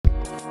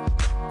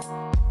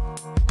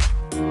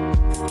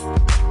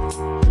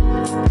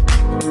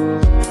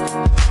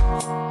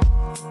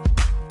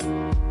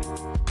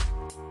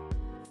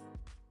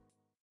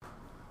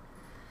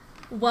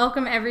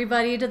Welcome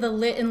everybody to the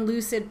Lit and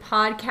Lucid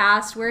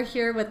podcast. We're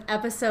here with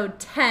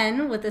episode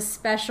 10 with a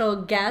special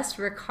guest,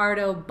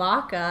 Ricardo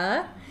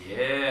Baca.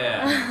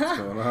 Yeah. What's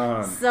going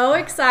on? So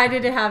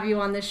excited to have you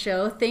on the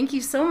show. Thank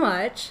you so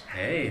much.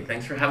 Hey,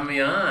 thanks for having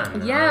me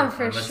on. Yeah, I'm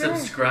for a sure.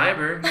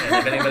 subscriber, and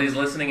if anybody's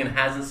listening and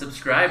hasn't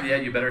subscribed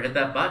yet, you better hit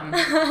that button.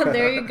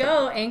 There you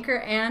go. Anchor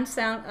and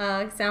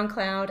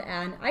SoundCloud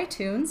and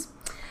iTunes.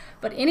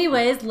 But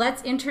anyways,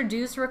 let's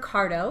introduce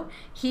Ricardo.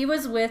 He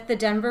was with the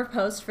Denver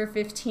Post for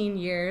 15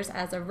 years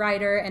as a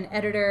writer and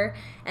editor,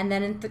 and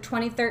then in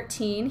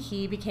 2013,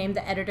 he became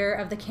the editor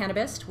of The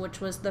Cannabist,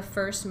 which was the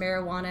first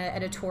marijuana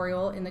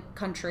editorial in the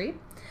country.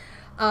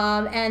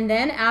 And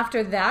then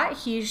after that,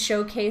 he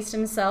showcased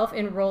himself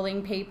in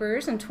Rolling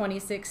Papers in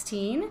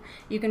 2016.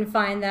 You can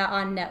find that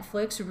on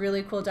Netflix, a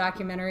really cool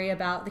documentary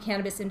about the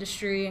cannabis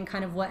industry and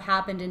kind of what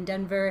happened in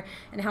Denver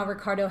and how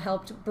Ricardo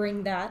helped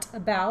bring that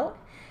about.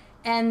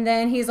 And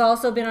then he's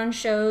also been on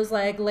shows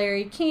like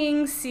Larry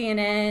King,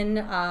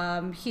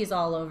 CNN. He's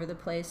all over the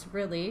place,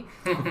 really.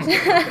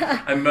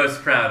 I'm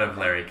most proud of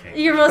Larry King.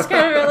 You're most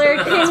proud of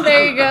Larry King.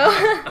 There you go.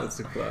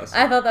 That's a classic.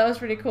 I thought that was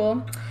pretty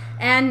cool.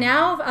 And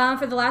now,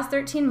 for the last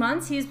 13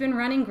 months, he's been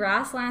running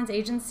Grasslands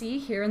Agency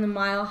here in the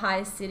Mile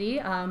High City.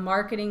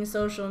 Marketing,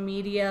 social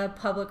media,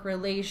 public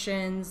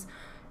relations,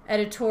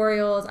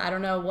 editorials, I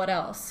don't know what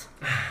else.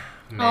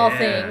 All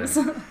things.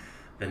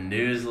 The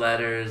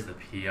newsletters, the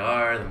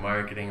PR, the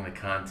marketing, the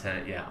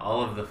content, yeah,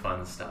 all of the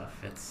fun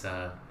stuff. It's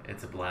a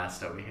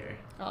blast over here.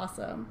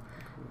 Awesome.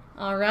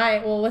 All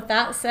right. Well, with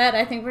that said,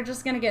 I think we're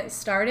just going to get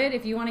started.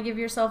 If you want to give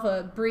yourself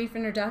a brief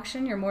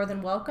introduction, you're more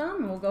than welcome,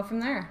 and we'll go from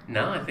there.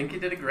 No, I think you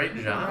did a great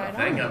job.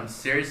 Right I'm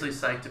seriously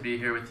psyched to be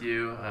here with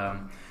you.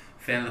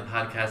 Fan of the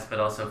podcast, but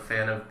also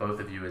fan of both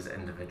of you as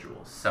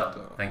individuals.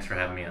 So, thanks for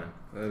having me on.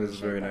 That is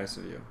very nice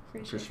of you.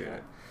 Appreciate that.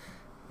 it.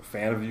 A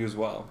fan of you as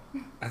well.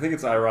 I think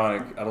it's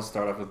ironic. I'll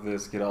start off with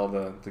this, get all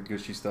the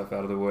gushy stuff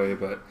out of the way,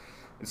 but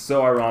it's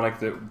so ironic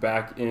that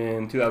back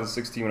in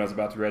 2016 when I was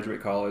about to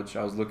graduate college,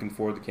 I was looking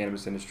for the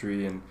cannabis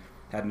industry and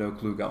had no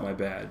clue, got my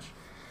badge.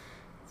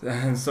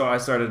 And so I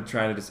started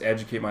trying to just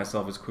educate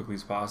myself as quickly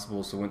as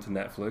possible, so went to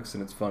Netflix,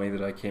 and it's funny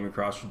that I came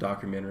across your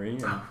documentary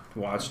and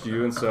watched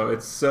you, and so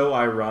it's so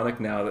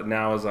ironic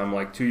now as I'm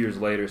like 2 years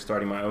later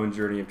starting my own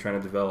journey of trying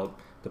to develop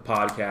the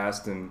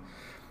podcast and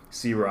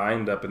see where I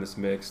end up in this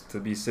mix, to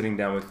be sitting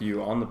down with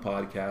you on the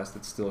podcast.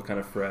 It's still kind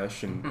of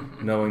fresh, and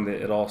knowing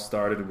that it all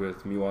started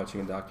with me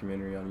watching a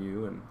documentary on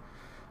you, and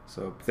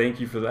so thank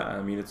you for that.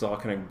 I mean, it's all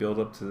kind of build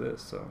up to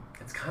this. So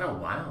it's kind of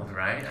wild,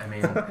 right? I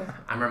mean,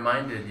 I'm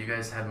reminded you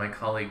guys had my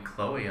colleague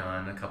Chloe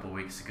on a couple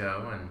weeks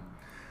ago,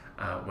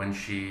 and when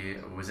she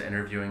was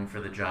interviewing for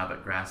the job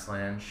at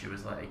Grassland, she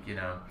was like,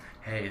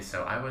 hey,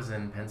 so I was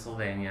in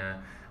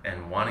Pennsylvania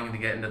and wanting to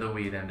get into the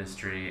weed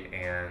industry,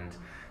 and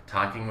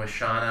talking with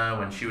Shauna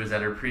when she was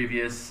at her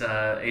previous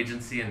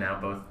agency, and now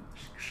both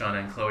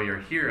Shauna and Chloe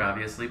are here,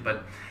 obviously,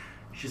 but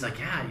she's like,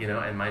 yeah,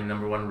 and my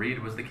number one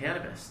read was The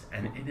Cannabist,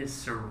 and it is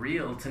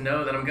surreal to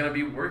know that I'm going to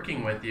be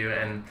working with you,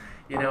 and,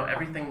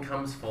 everything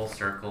comes full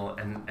circle,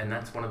 and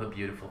that's one of the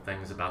beautiful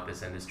things about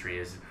this industry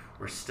is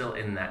we're still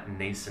in that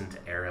nascent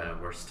era.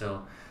 We're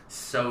still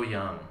so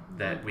young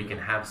that we can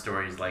have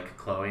stories like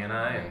Chloe and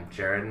I and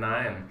Jared and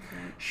I, and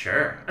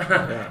sure,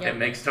 it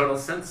makes total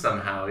sense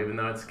somehow, even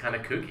though it's kind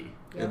of kooky.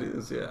 It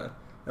is, yeah.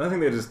 And I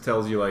think that just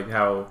tells you like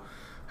how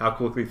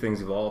quickly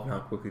things evolve and how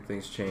quickly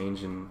things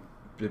change, and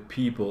the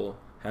people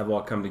have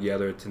all come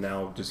together to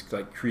now just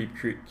like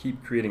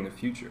keep creating the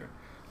future.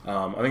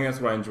 I think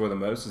that's what I enjoy the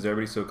most, is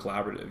everybody's so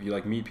collaborative. You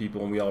like meet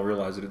people and we all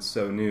realize that it's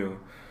so new,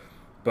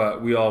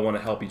 but we all want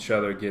to help each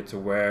other get to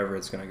wherever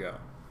it's going to go.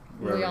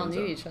 We all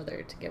need each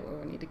other to get where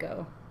we need to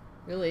go,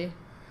 really.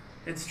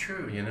 It's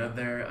true,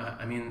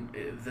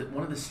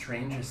 one of the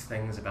strangest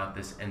things about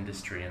this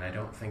industry, and I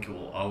don't think it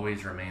will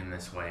always remain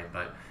this way,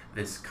 but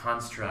this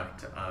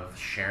construct of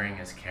sharing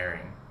is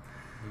caring.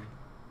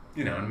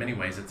 In many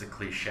ways it's a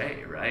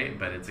cliche, right?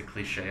 But it's a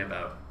cliche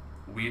about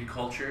weed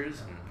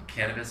cultures and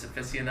cannabis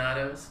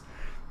aficionados.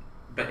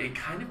 But it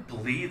kind of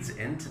bleeds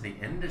into the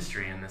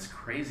industry in this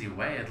crazy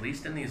way, at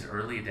least in these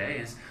early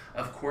days.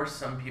 Of course,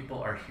 some people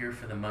are here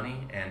for the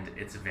money, and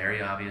it's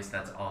very obvious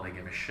that's all they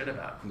give a shit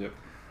about. Yep.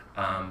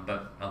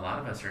 But a lot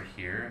of us are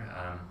here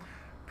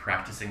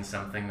practicing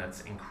something that's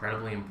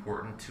incredibly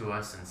important to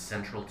us and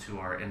central to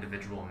our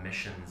individual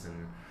missions.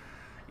 And,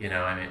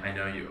 I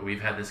know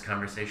we've had this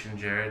conversation,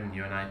 Jared, and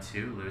you and I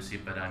too, Lucy,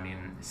 but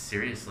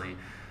seriously,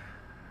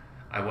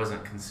 I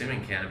wasn't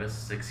consuming cannabis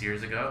 6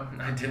 years ago.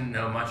 I didn't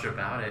know much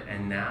about it,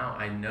 and now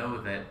I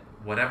know that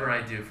whatever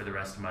I do for the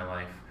rest of my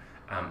life,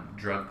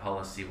 drug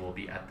policy will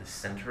be at the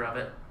center of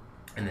it,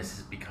 and this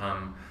has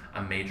become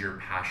a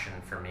major passion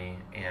for me.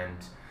 And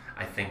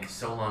I think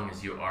so long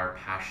as you are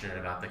passionate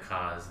about the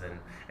cause,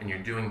 and you're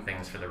doing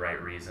things for the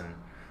right reason,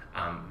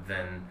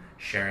 then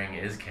sharing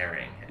is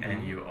caring,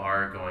 and you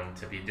are going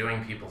to be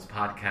doing people's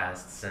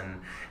podcasts and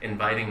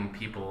inviting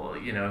people,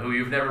 who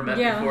you've never met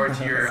before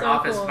to your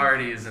office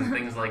parties and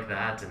things like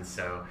that. And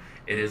so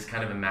it is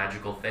kind of a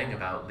magical thing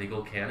about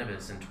legal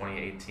cannabis in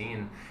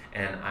 2018,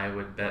 and I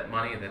would bet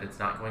money that it's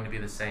not going to be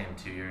the same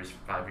 2 years,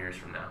 5 years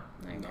from now.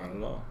 I agree. Not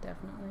at all.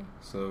 Definitely.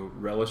 So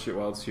relish it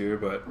while it's here,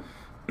 but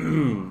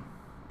it'll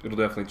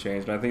definitely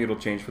change. And I think it'll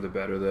change for the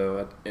better, though,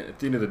 at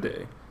the end of the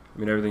day. I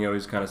mean, everything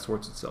always kind of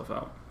sorts itself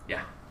out.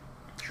 Yeah,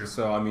 true.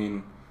 So, I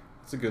mean,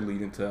 it's a good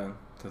lead into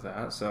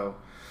that. So,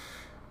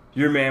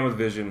 you're a man with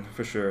vision,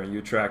 for sure. You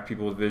attract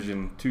people with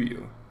vision to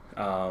you.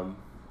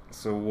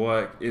 So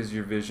what is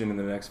your vision in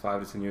the next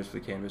 5 to 10 years for the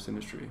cannabis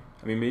industry?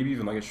 I mean, maybe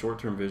even like a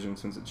short-term vision,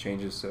 since it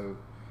changes so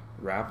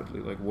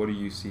rapidly. Like, what do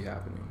you see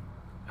happening?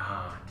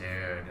 Oh,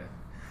 dude.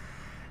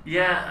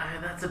 Yeah,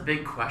 that's a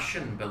big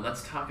question, but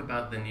let's talk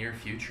about the near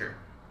future,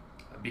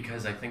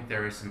 because I think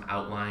there are some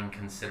outlying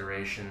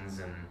considerations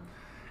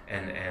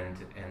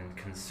and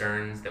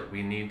concerns that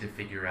we need to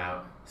figure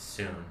out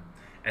soon.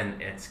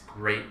 And it's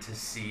great to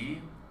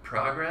see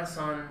progress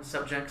on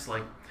subjects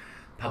like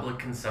public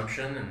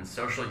consumption and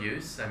social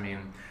use. I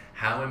mean,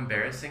 how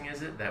embarrassing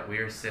is it that we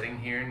are sitting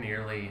here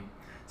nearly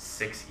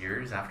 6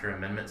 years after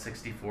Amendment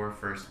 64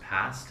 first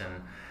passed,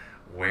 and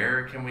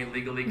where can we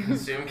legally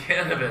consume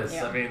cannabis?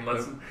 Yeah. I mean,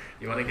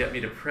 you want to get me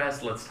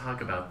depressed, let's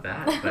talk about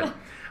that. But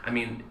I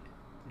mean,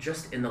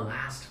 just in the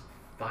last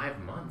 5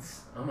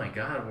 months, oh my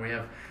God, we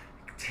have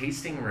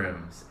tasting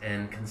rooms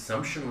and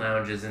consumption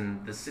lounges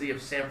in the city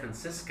of San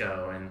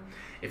Francisco. And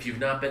if you've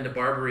not been to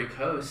Barbary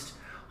Coast,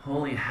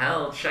 holy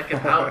hell, check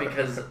it out,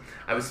 because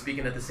I was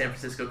speaking at the San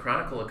Francisco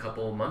Chronicle a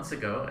couple months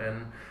ago,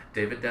 and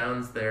David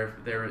Downs, their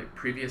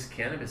previous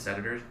cannabis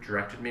editor,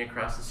 directed me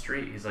across the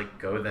street. He's like,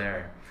 go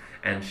there.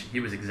 And he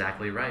was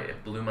exactly right.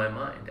 It blew my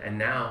mind. And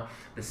now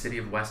the city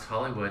of West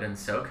Hollywood and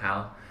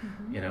SoCal,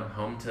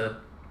 home to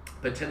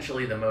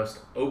potentially the most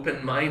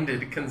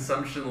open-minded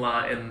consumption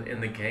law in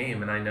the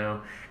game. And I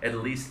know at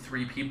least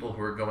 3 people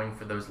who are going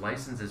for those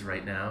licenses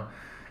right now.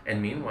 And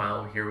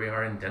meanwhile, here we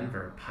are in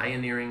Denver,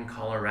 pioneering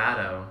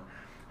Colorado,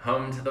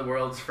 home to the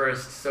world's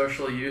first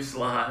social use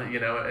law.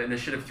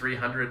 Initiative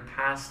 300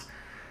 passed,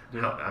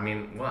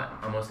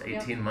 almost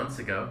 18 months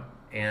ago,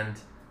 and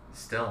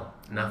still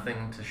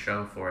nothing to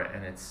show for it.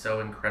 And it's so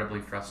incredibly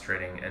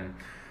frustrating. And,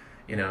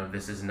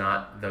 this is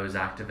not those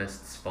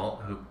activists'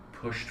 fault who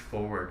pushed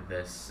forward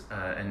this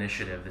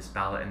initiative, this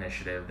ballot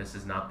initiative. This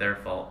is not their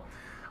fault.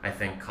 I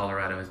think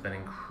Colorado has been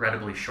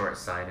incredibly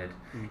short-sighted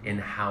in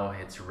how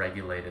it's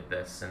regulated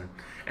this, and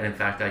in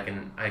fact,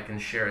 I can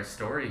share a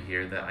story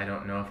here that I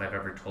don't know if I've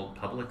ever told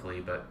publicly,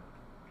 but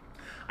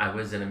I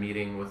was in a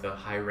meeting with a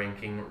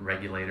high-ranking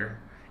regulator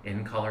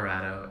in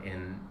Colorado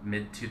in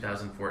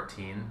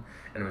mid-2014,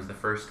 and it was the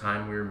first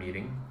time we were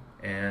meeting,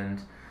 and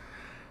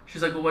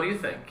she's like, well, what do you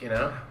think?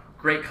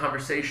 Great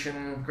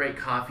conversation, great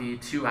coffee,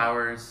 2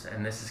 hours,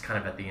 and this is kind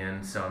of at the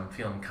end, so I'm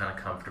feeling kind of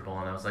comfortable,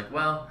 and I was like,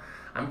 well,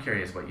 I'm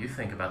curious what you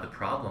think about the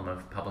problem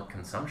of public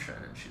consumption.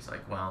 And she's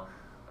like, well,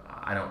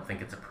 I don't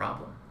think it's a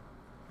problem.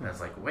 And I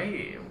was like,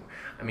 wait,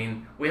 I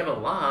mean, we have a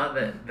law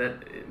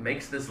that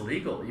makes this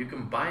legal. You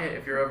can buy it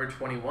if you're over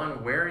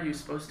 21. Where are you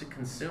supposed to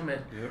consume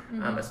it?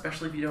 Yep.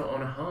 Especially if you don't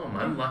own a home.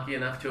 I'm lucky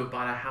enough to have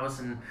bought a house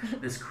in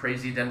this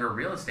crazy Denver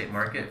real estate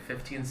market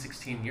 15,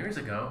 16 years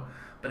ago.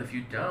 But if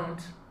you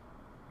don't,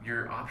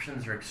 your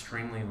options are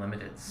extremely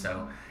limited.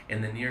 So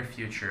in the near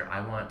future, I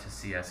want to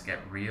see us get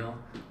real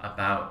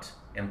about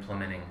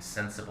implementing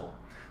sensible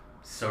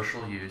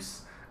social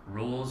use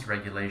rules,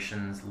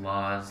 regulations,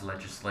 laws,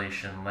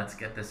 legislation. Let's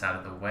get this out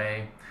of the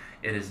way.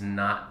 It is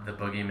not the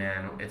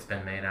boogeyman it's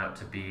been made out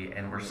to be,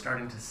 and we're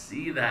starting to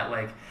see that.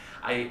 Like,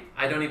 I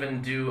don't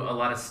even do a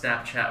lot of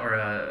Snapchat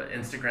or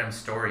Instagram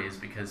stories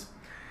because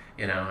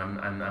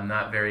I'm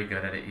not very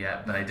good at it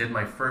yet, but I did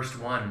my first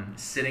one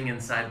sitting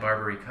inside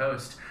Barbary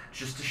Coast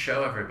just to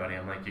show everybody.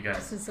 I'm like, you guys,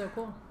 this is so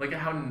cool. Look at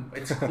how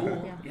it's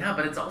cool. Yeah,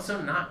 but it's also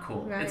not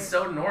cool. Right. It's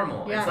so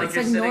normal. Yeah, it's like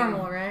you're sitting,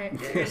 normal, right?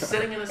 You're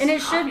sitting in a and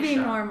it should be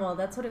shop. normal.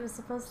 That's what it was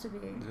supposed to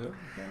be.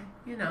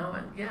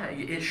 Yeah.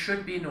 It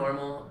should be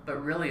normal,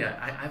 but really,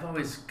 I've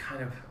always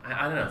kind of,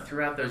 I don't know,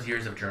 throughout those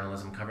years of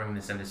journalism covering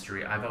this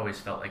industry, I've always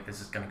felt like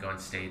this is going to go in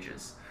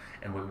stages,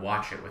 and we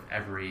watch it with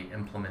every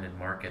implemented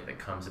market that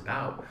comes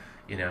about.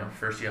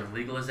 First you have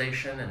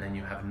legalization, and then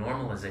you have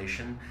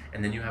normalization,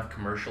 and then you have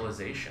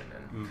commercialization.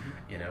 And,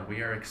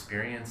 we are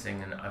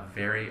experiencing a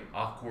very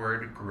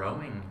awkward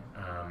growing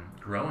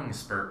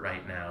spurt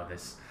right now,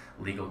 this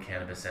legal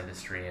cannabis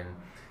industry.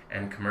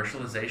 And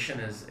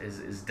commercialization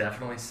is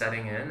definitely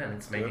setting in, and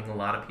it's making a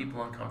lot of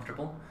people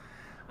uncomfortable.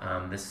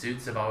 The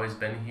suits have always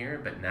been here,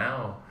 but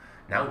now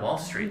Wall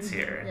Street's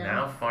here. Yeah.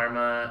 Now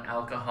pharma,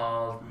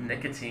 alcohol,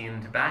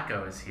 nicotine,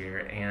 tobacco is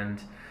here. And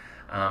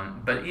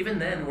but even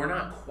then, we're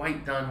not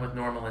quite done with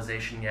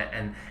normalization yet,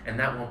 and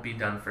that won't be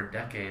done for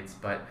decades.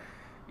 But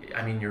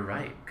I mean, you're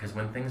right, because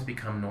when things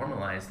become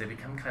normalized, they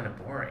become kind of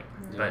boring.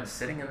 Yeah. But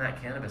sitting in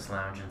that cannabis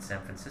lounge in San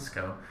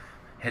Francisco,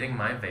 hitting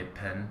my vape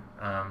pen,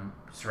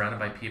 surrounded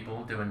by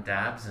people doing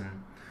dabs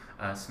and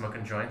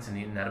smoking joints and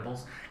eating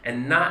edibles,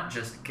 and not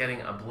just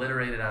getting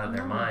obliterated out of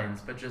their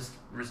minds, but just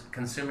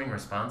consuming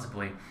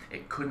responsibly.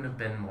 It couldn't have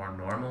been more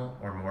normal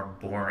or more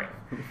boring.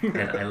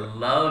 And I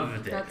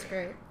loved it. That's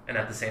great. And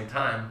at the same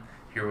time,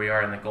 here we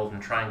are in the Golden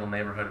Triangle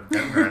neighborhood of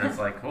Denver, and it's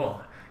like,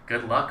 cool,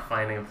 good luck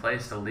finding a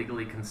place to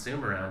legally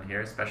consume around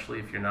here, especially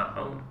if you're not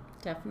home.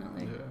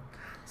 Definitely. Yeah.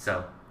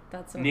 So,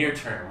 That's so near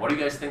term, what do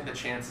you guys think the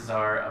chances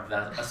are of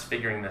us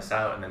figuring this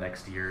out in the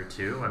next year or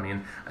two? I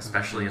mean,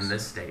 especially in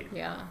this state.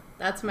 Yeah,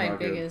 that's my Not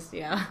good. biggest,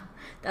 yeah.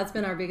 That's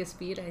been our biggest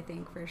feat, I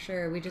think, for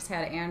sure. We just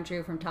had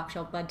Andrew from Top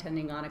Shelf Bud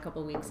Tending on a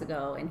couple weeks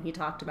ago, and he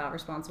talked about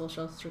responsible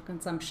social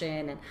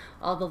consumption and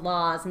all the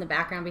laws and the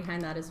background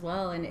behind that as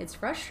well. And it's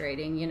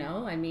frustrating, you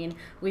know? I mean,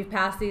 we've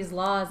passed these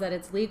laws that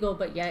it's legal,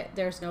 but yet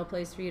there's no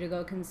place for you to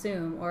go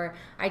consume. Or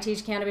I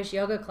teach cannabis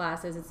yoga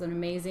classes. It's an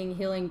amazing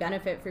healing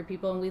benefit for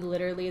people, and we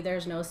literally,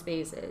 there's no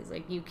spaces.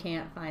 Like, you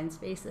can't find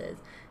spaces.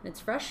 And it's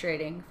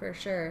frustrating, for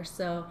sure.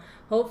 So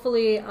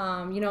hopefully, you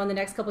know, in the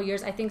next couple of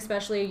years, I think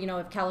especially, you know,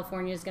 if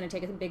California is going to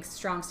take a big,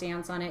 strong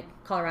stance on it,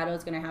 Colorado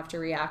is going to have to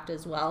react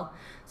as well.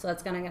 So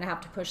that's going to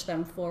have to push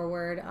them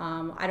forward.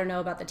 I don't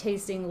know about the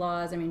tasting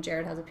laws. I mean,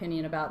 Jared has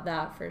opinion about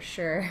that for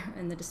sure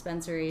in the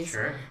dispensaries.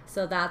 Sure.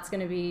 So that's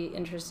going to be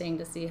interesting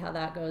to see how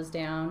that goes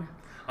down.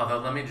 Although,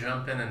 let me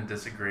jump in and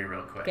disagree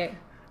real quick. Okay.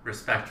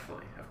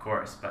 Respectfully, of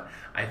course, but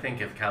I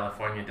think if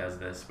California does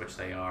this, which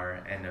they are,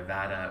 and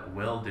Nevada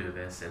will do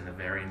this in the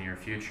very near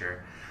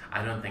future,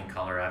 I don't think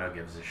Colorado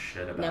gives a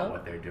shit about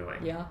what they're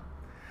doing. Yeah.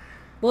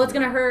 Well, it's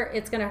gonna hurt.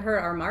 It's gonna hurt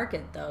our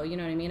market, though. You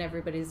know what I mean?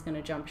 Everybody's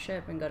gonna jump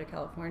ship and go to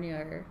California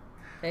or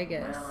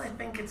Vegas. Well, I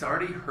think it's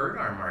already hurt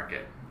our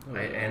market,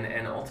 right?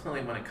 And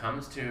ultimately, when it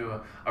comes to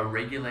a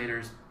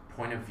regulator's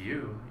point of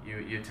view,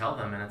 you tell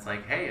them, and it's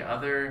like, hey,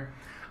 other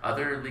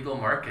legal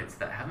markets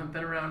that haven't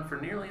been around for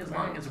nearly as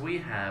long as we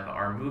have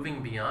are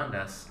moving beyond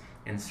us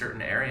in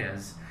certain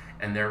areas,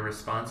 and their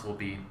response will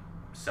be,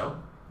 so?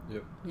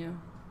 Yep. Yeah.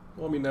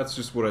 Well, I mean, that's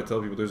just what I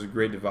tell people. There's a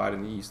great divide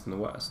in the East and the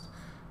West.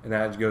 And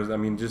that goes, I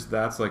mean, just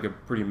that's like a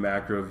pretty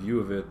macro view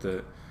of it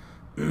that,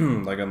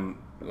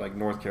 like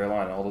North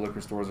Carolina, all the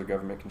liquor stores are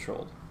government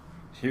controlled.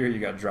 Here you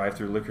got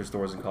drive-through liquor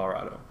stores in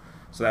Colorado.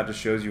 So that just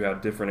shows you how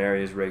different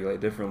areas regulate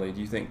differently.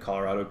 Do you think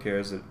Colorado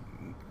cares that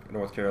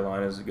North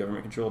Carolina is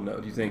government controlled? No.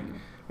 Do you think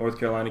North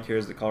Carolina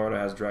cares that Colorado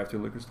has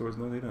drive-through liquor stores?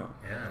 No, they don't.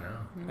 Yeah,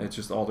 no. It's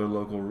just all their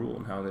local rule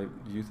and how they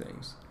view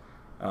things.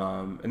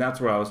 And that's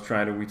where I was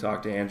we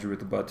talked to Andrew with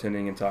the bud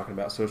tending and talking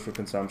about social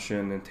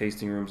consumption and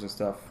tasting rooms and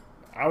stuff.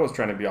 I was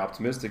trying to be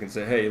optimistic and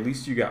say, hey, at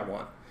least you got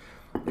one.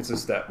 It's a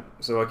step.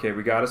 So, okay,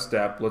 we got a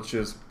step. Let's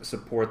just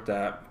support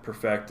that,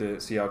 perfect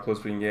it, see how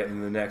close we can get.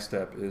 And the next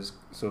step is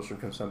social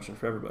consumption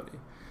for everybody.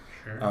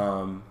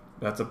 Sure.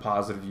 That's a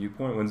positive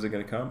viewpoint. When's it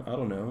going to come? I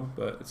don't know,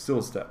 but it's still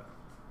a step.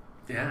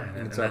 Yeah,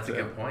 and that's a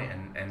good point.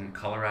 And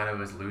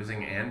Colorado is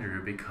losing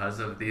Andrew because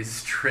of these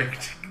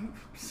strict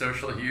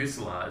social use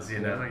laws. You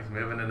know, he's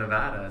moving to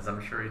Nevada, as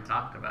I'm sure he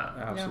talked about.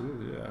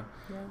 Absolutely, yeah.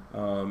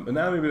 And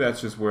now maybe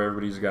that's just where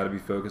everybody's got to be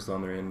focused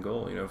on their end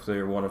goal. You know, if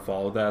they want to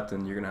follow that,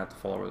 then you're going to have to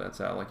follow where that's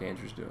at, like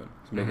Andrew's doing.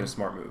 He's making a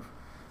smart move.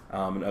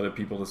 And other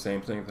people, the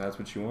same thing. If that's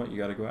what you want, you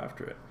got to go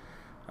after it.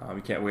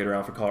 You can't wait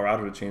around for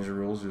Colorado to change the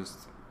rules.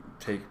 Just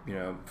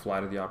fly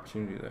to the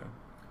opportunity there.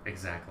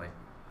 Exactly.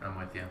 I'm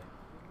with you.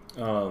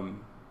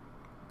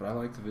 But I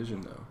like the vision,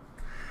 though.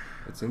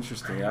 It's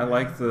interesting. I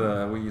like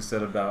what you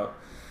said about,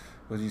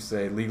 what did you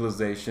say,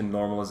 legalization,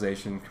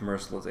 normalization,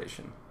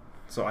 commercialization.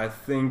 So I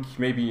think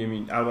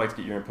I'd like to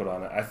get your input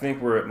on it. I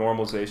think we're at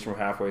normalization, we're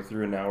halfway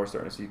through, and now we're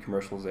starting to see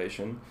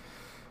commercialization.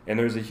 And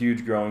there's a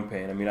huge growing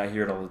pain. I mean, I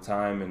hear it all the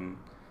time, and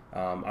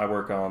I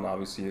work on,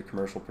 obviously, a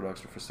commercial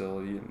production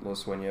facility in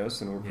Los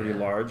Sueños, and we're pretty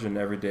large, and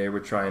every day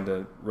we're trying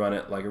to run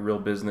it like a real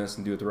business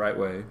and do it the right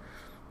way.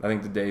 I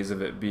think the days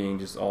of it being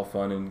just all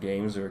fun and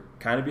games are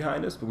kind of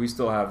behind us, but we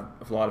still have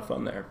a lot of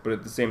fun there. But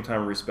at the same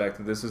time, respect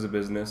that this is a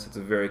business, it's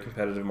a very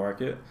competitive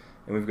market,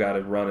 and we've got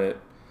to run it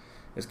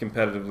as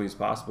competitively as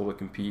possible to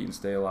compete and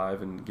stay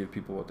alive and give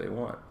people what they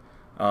want.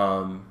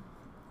 And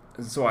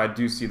so I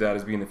do see that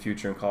as being the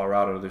future in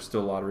Colorado. There's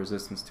still a lot of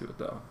resistance to it,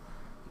 though.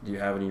 Do you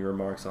have any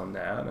remarks on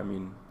that? I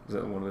mean, is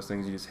that one of those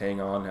things you just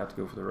hang on and have to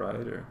go for the ride?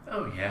 Or?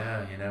 Oh,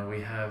 yeah. You know, we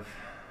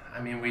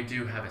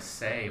do have a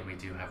say. We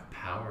do have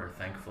power.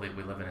 Thankfully,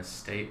 we live in a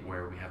state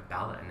where we have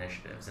ballot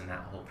initiatives in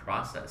that whole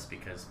process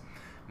because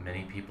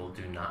many people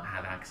do not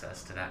have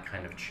access to that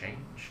kind of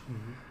change,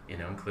 you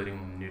know,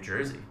 including New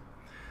Jersey.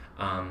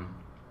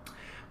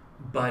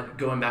 But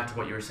going back to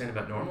what you were saying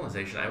about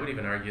normalization, I would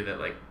even argue that,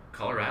 like,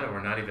 Colorado,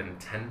 we're not even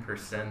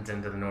 10%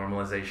 into the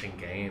normalization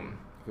game.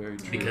 Very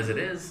true. Because it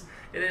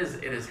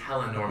is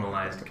hella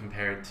normalized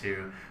compared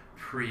to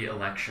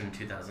pre-election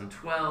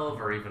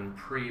 2012 or even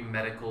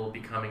pre-medical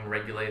becoming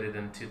regulated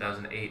in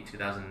 2008,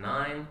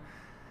 2009.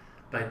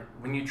 But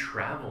when you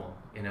travel,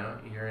 you know,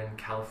 you're in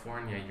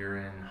California, you're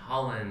in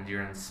Holland,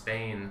 you're in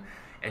Spain,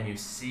 and you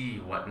see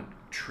what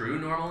true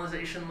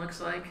normalization looks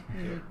like,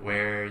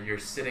 where you're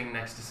sitting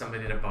next to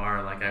somebody at a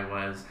bar like I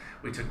was.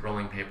 We took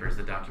Rolling Papers,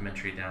 the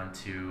documentary, down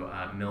to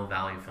Mill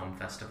Valley Film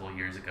Festival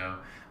years ago.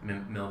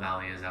 Mill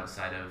Valley is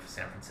outside of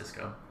San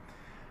Francisco.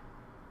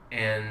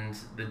 And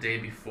the day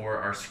before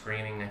our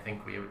screening, I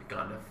think we had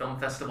gone to a film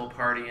festival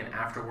party, and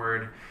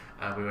afterward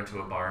we went to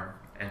a bar,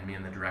 and me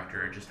and the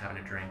director are just having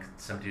a drink.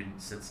 Some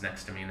dude sits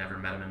next to me, never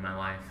met him in my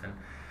life, and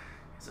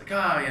he's like,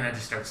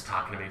 just starts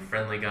talking to me,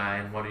 friendly guy,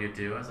 and what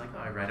do? I was like,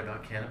 I write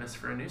about cannabis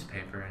for a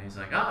newspaper. And he's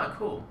like,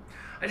 cool.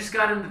 I just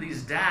got into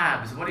these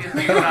dabs. What do you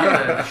think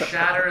about the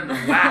shatter and the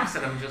wax?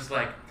 And I'm just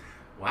like,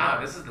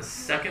 wow, this is the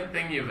second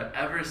thing you've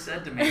ever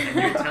said to me, and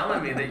you're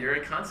telling me that you're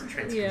a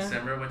concentrates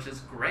consumer, which is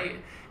great.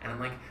 And I'm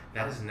like,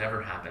 that has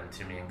never happened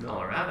to me in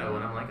Colorado.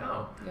 And I'm like,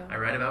 I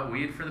write about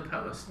weed for the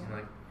Post. And I'm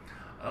like,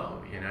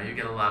 you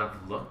get a lot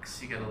of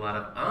looks, you get a lot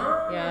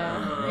of,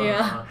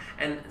 Yeah.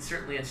 And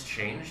certainly it's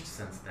changed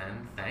since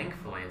then.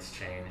 Thankfully it's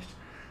changed.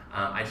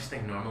 I just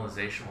think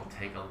normalization will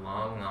take a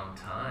long, long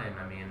time.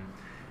 I mean,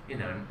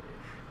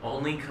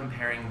 only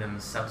comparing them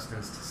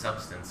substance to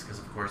substance, because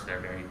of course they're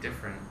very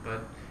different,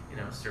 but,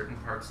 certain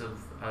parts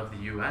of the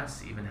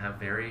U.S. even have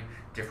very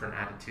different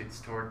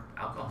attitudes toward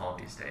alcohol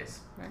these days.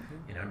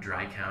 Right.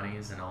 Dry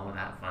counties and all of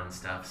that fun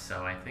stuff.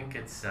 So I think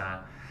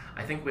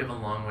I think we have a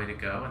long way to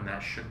go, and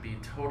that should be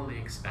totally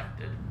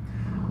expected.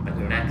 But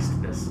next,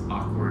 this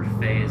awkward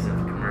phase of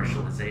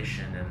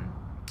commercialization, and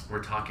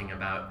we're talking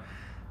about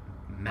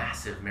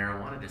massive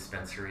marijuana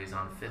dispensaries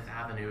on Fifth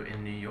Avenue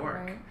in New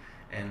York. Right.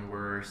 And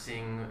we're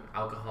seeing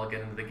alcohol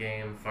get into the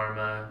game,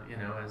 pharma,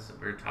 as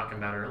we were talking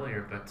about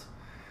earlier, but,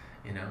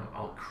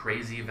 all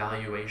crazy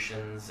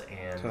valuations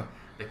and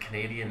the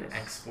Canadian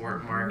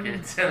export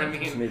market. And I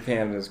mean,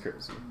 Canada's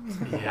crazy.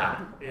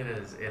 Yeah, it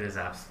is. It is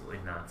absolutely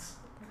nuts.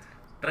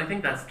 But I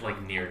think that's like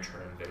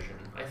near-term vision.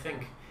 I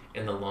think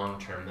in the long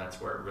term,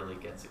 that's where it really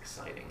gets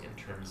exciting in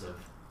terms of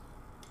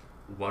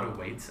what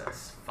awaits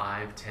us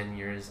 5-10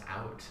 years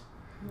out.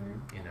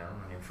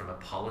 Mm-hmm. From a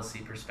policy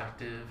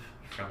perspective,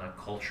 from a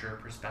culture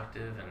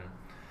perspective,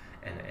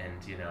 and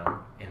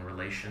in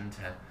relation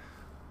to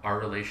our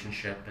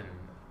relationship and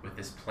with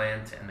this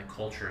plant and the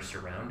culture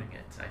surrounding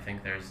it. I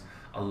think there's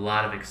a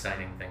lot of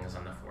exciting things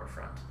on the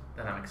forefront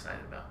that I'm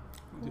excited about.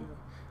 Yeah.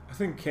 I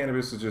think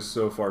cannabis is just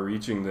so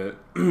far-reaching that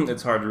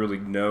it's hard to really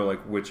know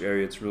which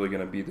area it's really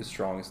going to be the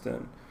strongest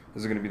in.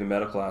 Is it going to be the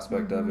medical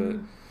aspect of it?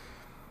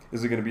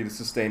 Is it going to be the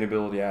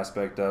sustainability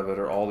aspect of it,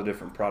 or all the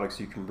different products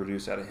you can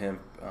produce out of hemp?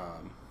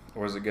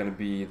 Or is it going to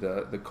be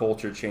the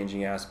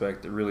culture-changing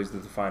aspect that really is the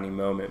defining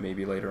moment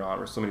maybe later on,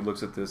 where somebody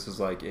looks at this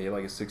as like a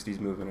 60s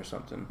movement or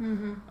something?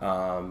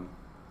 Mm-hmm.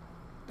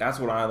 That's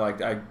what I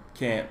like. I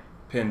can't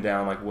pin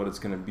down what it's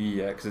going to be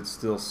yet, because it's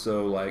still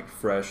so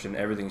fresh and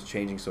everything's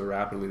changing so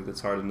rapidly that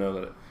it's hard to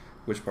know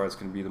which part's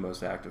going to be the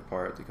most active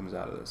part that comes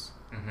out of this.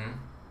 Mm-hmm.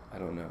 I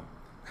don't know.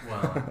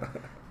 Well,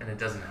 and it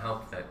doesn't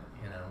help that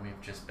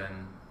we've just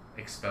been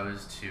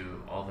exposed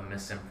to all the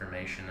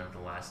misinformation of the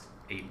last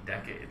 8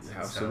 decades.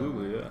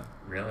 Absolutely, yeah.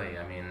 Really,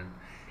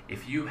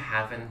 if you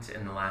haven't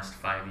in the last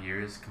 5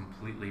 years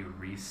completely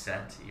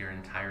reset your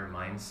entire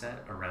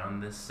mindset around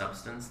this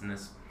substance and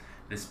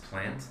this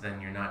plant,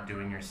 then you're not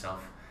doing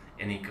yourself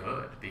any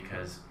good,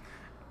 because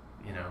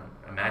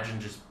imagine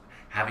just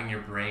having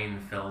your brain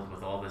filled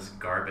with all this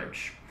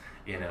garbage,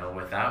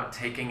 without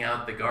taking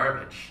out the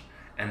garbage,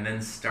 and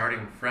then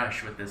starting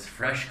fresh with this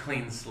fresh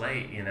clean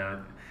slate,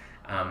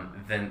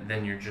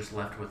 then you're just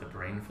left with a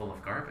brain full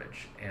of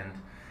garbage,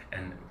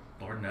 and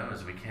Lord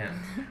knows we can't.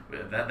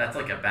 That's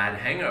like a bad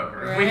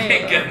hangover. Right. We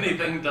can't get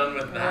anything done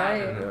with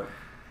that.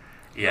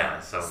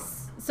 Right.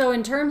 So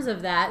in terms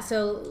of that,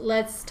 so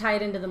let's tie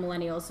it into the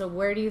millennials. So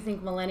where do you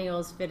think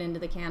millennials fit into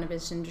the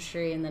cannabis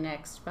industry in the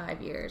next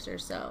 5 years or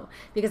so?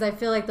 Because I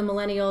feel like the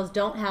millennials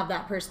don't have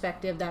that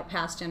perspective that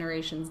past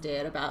generations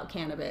did about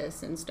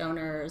cannabis and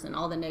stoners and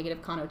all the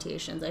negative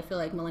connotations. I feel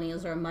like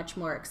millennials are much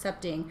more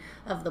accepting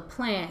of the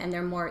plant, and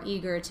they're more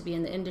eager to be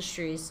in the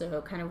industry.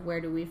 So kind of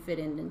where do we fit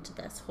into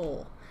this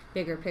whole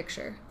bigger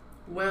picture?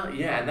 Well,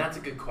 yeah, and that's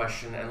a good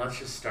question. And let's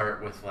just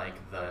start with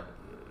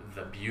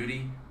the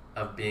beauty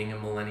of being a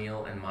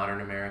millennial in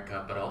modern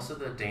America, but also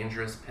the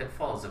dangerous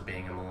pitfalls of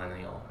being a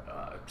millennial,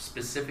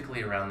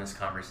 specifically around this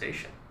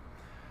conversation.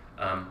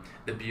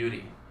 The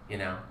beauty,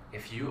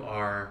 if you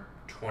are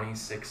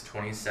 26,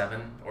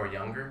 27 or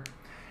younger,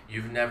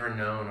 you've never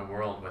known a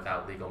world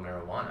without legal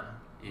marijuana.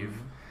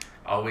 You've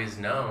always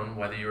known,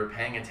 whether you were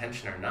paying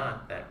attention or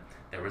not, that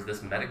there was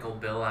this medical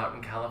bill out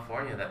in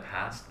California that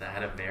passed that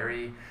had a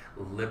very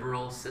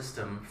liberal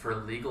system for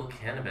legal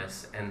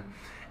cannabis,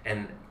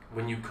 and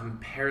when you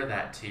compare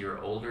that to your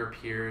older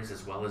peers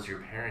as well as your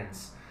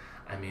parents,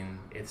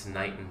 it's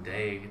night and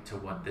day to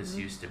what this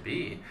used to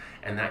be.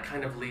 And that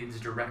kind of leads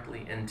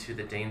directly into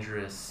the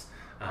dangerous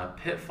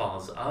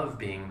pitfalls of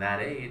being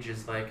that age,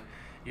 is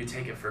you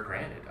take it for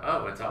granted.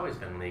 Oh, it's always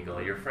been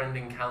legal. Your friend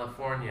in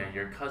California,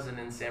 your cousin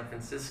in San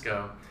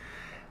Francisco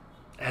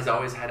has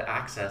always had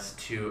access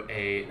to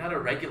not a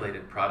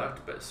regulated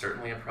product, but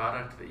certainly a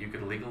product that you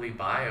could legally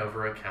buy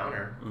over a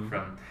counter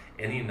from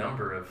any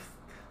number of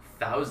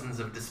thousands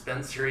of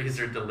dispensaries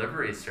or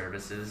delivery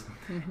services.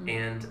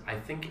 And I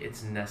think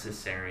it's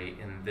necessary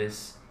in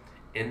this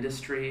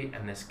industry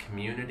and this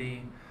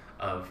community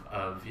of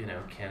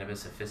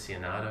cannabis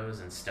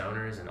aficionados and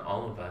stoners and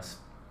all of us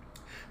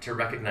to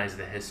recognize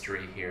the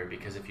history here,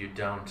 because if you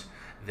don't,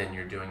 then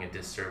you're doing a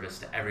disservice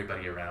to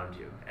everybody around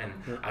you. And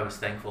I was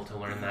thankful to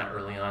learn that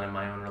early on in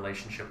my own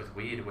relationship with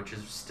weed, which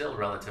is still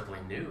relatively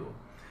new.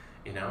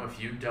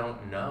 If you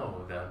don't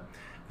know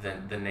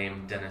the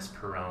name Dennis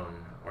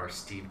Perrone or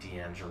Steve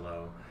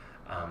D'Angelo,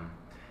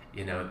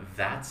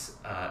 that's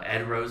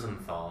Ed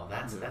Rosenthal.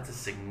 That's a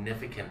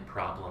significant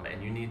problem,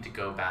 and you need to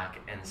go back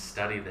and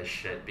study this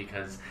shit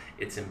because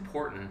it's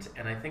important,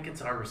 and I think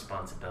it's our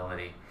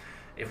responsibility.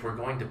 If we're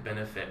going to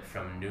benefit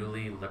from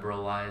newly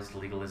liberalized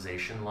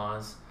legalization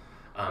laws,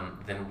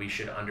 then we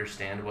should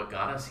understand what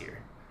got us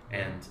here,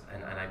 and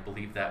I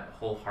believe that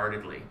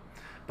wholeheartedly.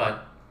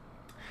 But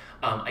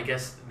I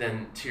guess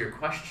then to your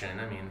question,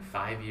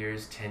 5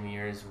 years, 10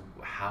 years,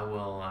 how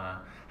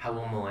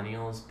will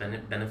millennials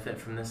benefit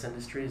from this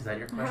industry? Is that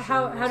your question?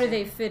 How do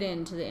they fit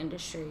into the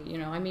industry?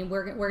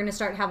 We're going to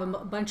start having a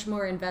bunch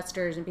more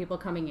investors and people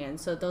coming in.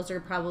 So those are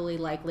probably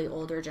likely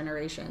older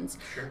generations.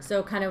 Sure.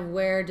 So kind of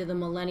where do the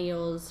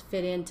millennials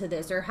fit into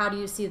this, or how do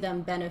you see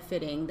them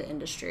benefiting the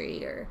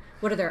industry, or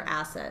what are their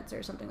assets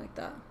or something like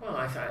that? Well,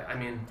 I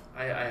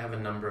have a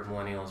number of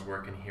millennials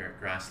working here at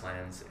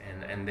Grasslands,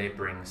 and they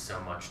bring so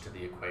much to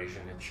the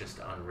equation. It's just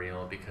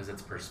unreal because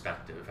it's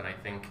perspective. And I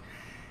think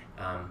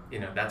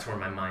that's where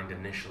my mind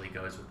initially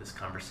goes with this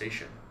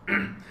conversation.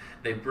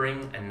 They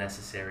bring a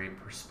necessary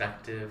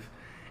perspective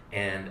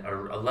and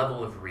a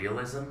level of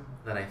realism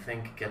that I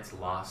think gets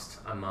lost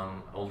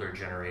among older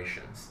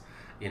generations.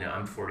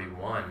 I'm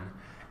 41,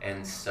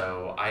 and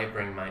so I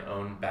bring my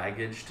own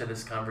baggage to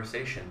this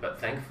conversation. But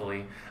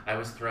thankfully, I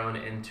was thrown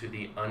into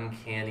the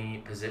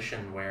uncanny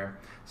position where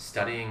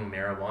studying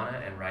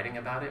marijuana and writing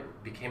about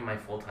it became my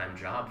full-time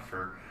job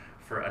for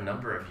a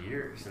number of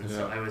years. And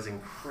so I was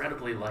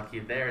incredibly lucky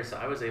there. So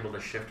I was able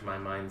to shift my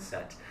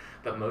mindset.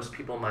 But most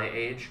people my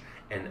age,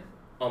 and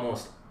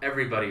almost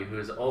everybody who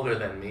is older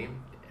than me,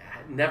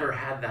 never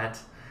had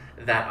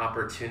that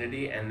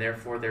opportunity, and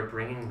therefore they're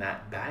bringing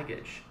that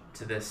baggage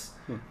to this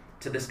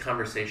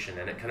conversation.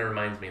 And it kind of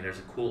reminds me, there's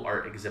a cool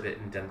art exhibit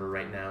in Denver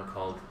right now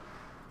called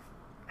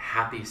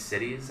Happy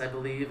Cities, I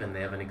believe, and they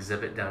have an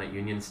exhibit down at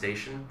Union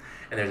Station,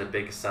 and there's a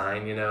big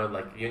sign,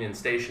 like Union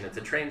Station, it's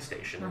a train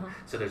station,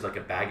 so there's like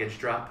a baggage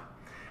drop,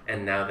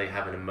 and now they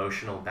have an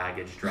emotional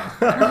baggage drop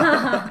there.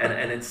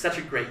 and it's such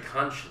a great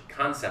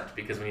concept,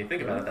 because when you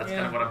think about it, that's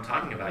kind of what I'm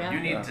talking about. You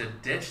need to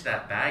ditch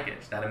that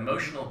baggage, that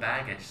emotional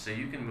baggage, so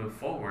you can move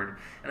forward.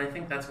 And I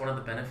think that's one of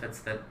the benefits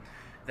that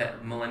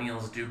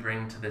millennials do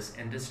bring to this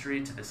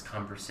industry, to this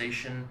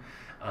conversation,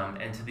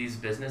 and to these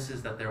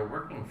businesses that they're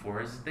working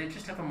for, is they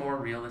just have a more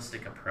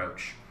realistic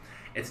approach.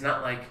 It's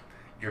not like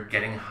you're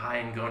getting high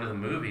and going to the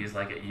movies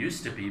like it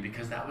used to be,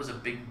 because that was a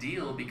big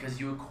deal, because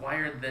you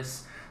acquired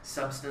this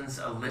substance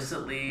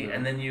illicitly,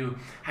 and then you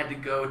had to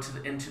go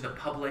into the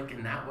public,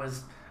 and that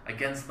was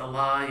against the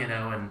law,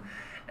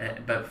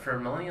 but for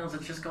millennials,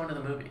 it's just going to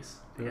the movies,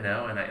 and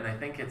I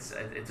think it's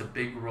a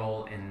big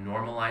role in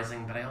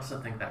normalizing, but I also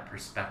think that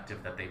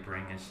perspective that they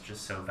bring is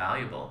just so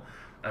valuable.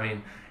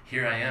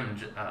 Here I am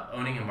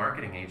owning a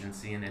marketing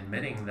agency and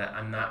admitting that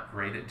I'm not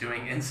great at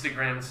doing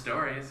Instagram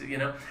stories. You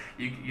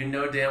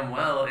know damn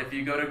well, if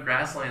you go to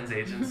Grasslands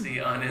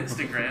Agency on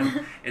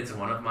Instagram, it's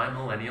one of my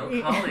millennial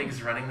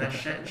colleagues running that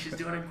shit, and she's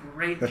doing a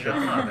great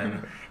job.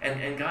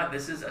 And God,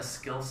 this is a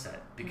skill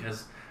set,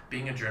 because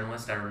being a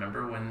journalist, I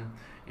remember when,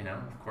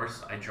 of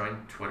course, I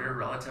joined Twitter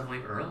relatively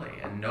early,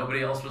 and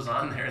nobody else was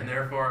on there, and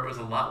therefore it was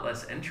a lot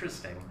less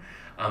interesting.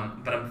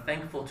 But I'm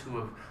thankful to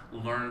have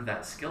learned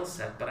that skill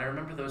set. But I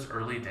remember those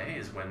early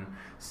days when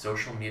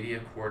social media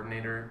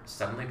coordinator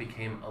suddenly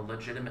became a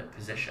legitimate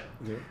position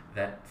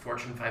that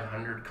Fortune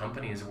 500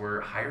 companies were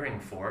hiring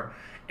for.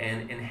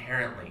 And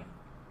inherently,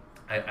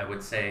 I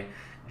would say,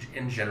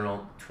 in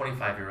general,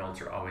 25-year-olds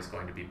are always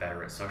going to be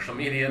better at social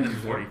media than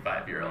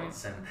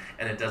 45-year-olds.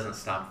 And it doesn't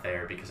stop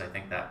there, because I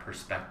think that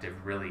perspective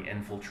really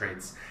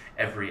infiltrates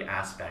every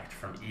aspect,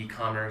 from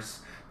e-commerce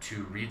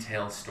to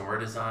retail store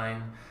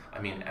design.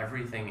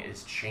 Everything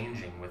is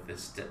changing with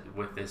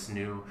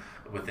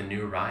the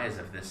new rise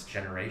of this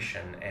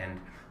generation, and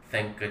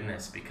thank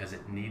goodness, because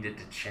it needed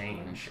to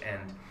change.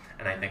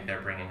 And I think they're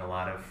bringing a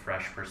lot of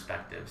fresh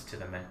perspectives to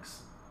the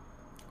mix.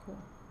 Cool.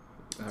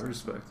 I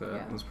respect that.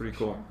 Yeah, that's pretty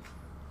cool.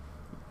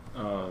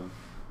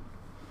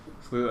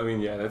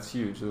 That's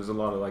huge. There's a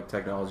lot of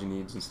technology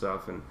needs and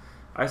stuff, and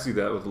I see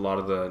that with a lot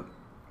of the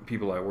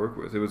people I work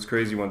with. It was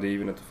crazy one day,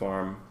 even at the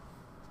farm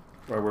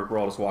where I work, we're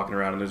all just walking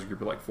around, and there's a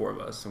group of 4 of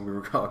us, and we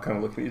were all kind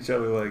of looking at each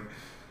other like,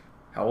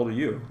 how old are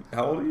you?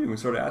 How old are you? We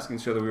started asking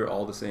each other. We were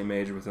all the same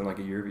age, within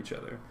a year of each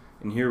other.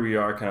 And here we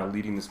are kind of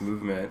leading this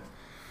movement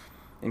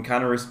and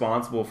kind of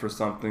responsible for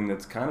something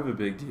that's kind of a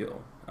big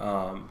deal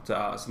to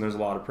us. And there's a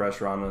lot of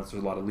pressure on us.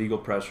 There's a lot of legal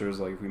pressures.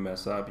 Like, if we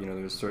mess up,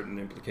 there's certain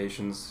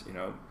implications.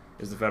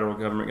 Is the federal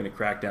government going to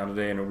crack down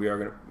today, and are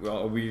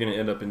we going to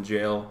end up in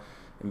jail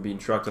and being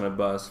trucked on a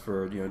bus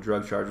for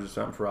drug charges or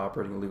something for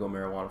operating a legal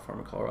marijuana farm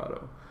in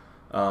Colorado.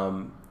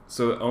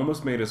 So it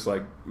almost made us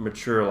like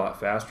mature a lot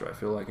faster, I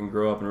feel like, and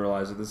grow up and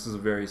realize that this is a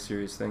very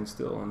serious thing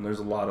still, and there's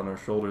a lot on our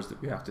shoulders that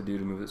we have to do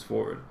to move this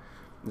forward.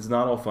 It's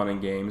not all fun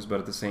and games, but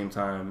at the same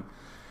time,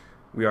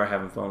 we are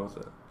having fun with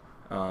it.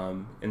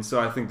 And so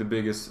I think the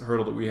biggest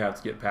hurdle that we have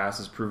to get past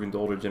is proving to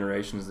older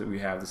generations that we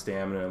have the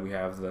stamina, we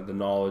have the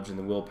knowledge and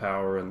the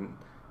willpower and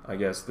I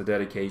guess the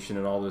dedication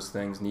and all those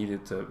things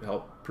needed to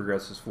help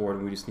progress us forward,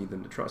 and we just need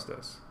them to trust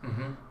us.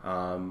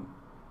 Mm-hmm.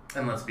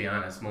 And let's be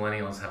honest,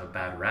 millennials have a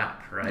bad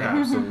rap, right?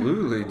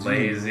 Absolutely.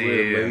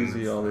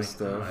 Lazy, all this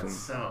stuff. Oh, it's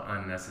so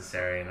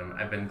unnecessary, and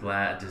I've been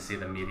glad to see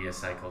the media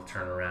cycle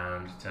turn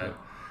around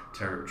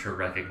to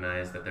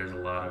recognize that there's a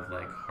lot of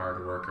like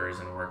hard workers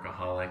and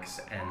workaholics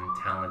and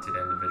talented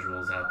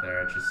individuals out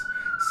there. It's just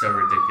so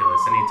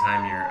ridiculous.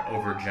 Anytime you're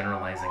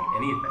overgeneralizing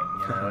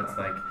anything, it's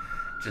like,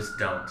 just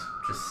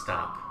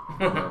stop.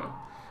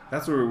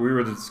 That's where we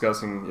were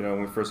discussing,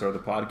 when we first started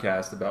the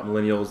podcast about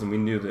millennials, and we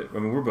knew that,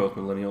 we're both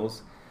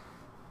millennials,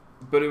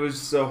 but it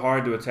was so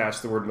hard to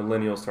attach the word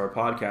millennials to our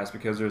podcast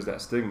because there's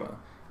that stigma.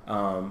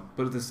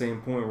 But at the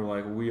same point, we're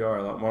like,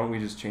 why don't we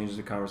just change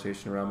the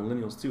conversation around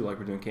millennials too, like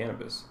we're doing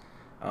cannabis?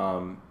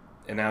 And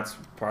that's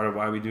part of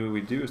why we do what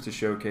we do, is to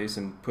showcase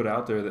and put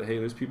out there that, hey,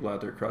 there's people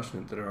out there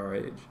crushing it that are our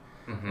age.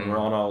 Mm-hmm. And we're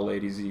on all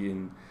Ladies E,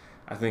 and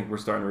I think we're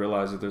starting to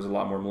realize that there's a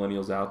lot more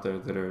millennials out there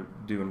that are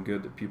doing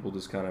good, that people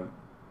just kind of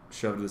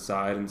shove to the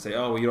side and say,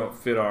 oh, well, you don't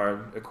fit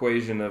our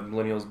equation of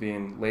millennials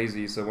being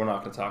lazy, so we're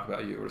not going to talk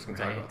about you. We're just going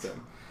to talk about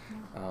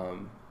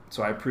them.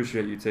 So I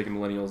appreciate you taking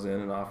millennials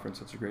in and offering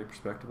such a great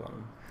perspective on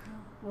them.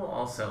 Well,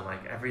 also,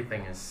 like,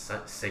 everything is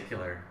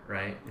secular,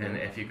 right? Yeah. And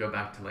if you go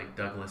back to, like,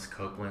 Douglas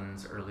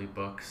Copeland's early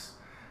books,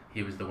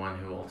 he was the one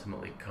who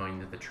ultimately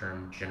coined the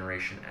term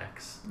Generation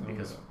X,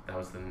 because that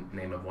was the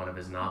name of one of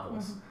his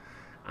novels.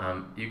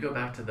 Mm-hmm. You go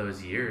back to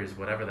those years,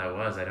 whatever that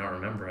was, I don't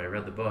remember. I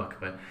read the book,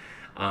 but...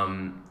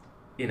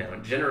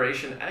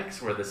 Generation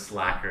X were the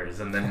slackers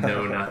and the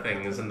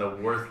know-nothings and the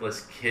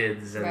worthless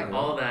kids and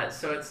all that.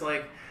 So it's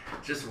like,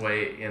 just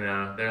wait,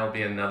 there'll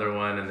be another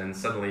one, and then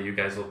suddenly you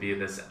guys will be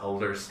this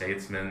elder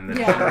statesman. The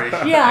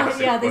Generation X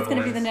that's going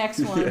to be the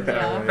next one. For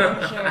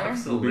sure.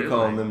 Absolutely. We'll be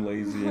calling them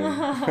lazy.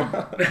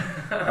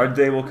 Our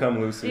day will come,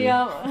 Lucy.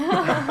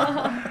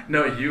 Yeah.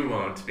 No, you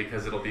won't,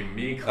 because it'll be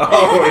me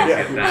calling lazy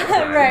at that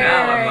time.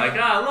 I'm like,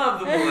 I love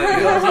the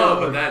millennials.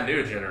 But that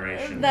new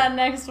generation. That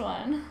next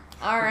one.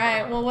 All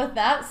right. Well, with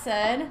that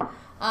said,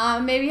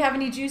 maybe you have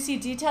any juicy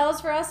details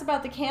for us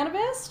about the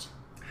cannabis?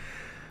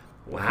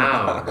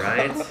 Wow,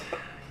 right?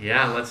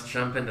 Yeah, let's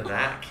jump into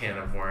that can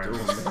of worms.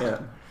 Oh,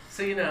 man.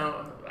 So,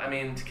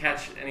 to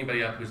catch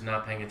anybody up who's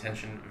not paying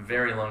attention,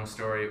 very long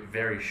story,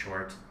 very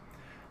short.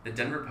 The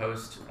Denver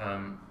Post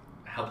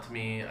helped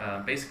me,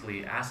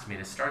 basically asked me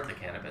to start the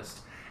Cannabist,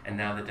 and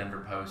now the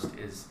Denver Post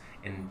is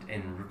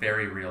in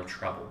very real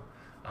trouble.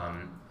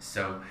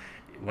 So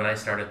when I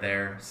started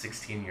there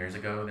 16 years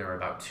ago, there were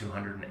about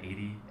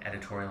 280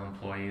 editorial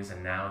employees,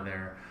 and now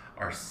there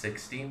are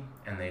 60,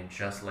 and they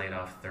just laid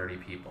off 30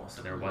 people.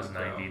 So there was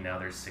 90, now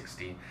there's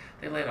 60.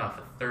 They laid off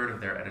a third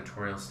of their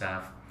editorial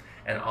staff,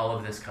 and all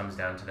of this comes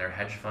down to their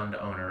hedge fund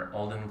owner,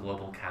 Alden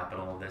Global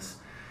Capital, this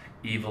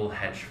evil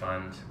hedge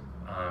fund.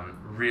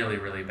 Really,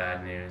 really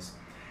bad news.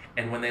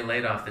 And when they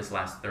laid off this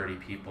last 30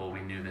 people,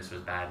 we knew this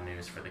was bad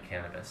news for the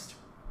Cannabist.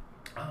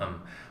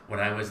 When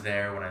I was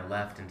there, when I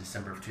left in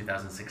December of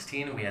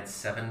 2016, we had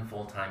 7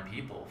 full-time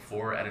people,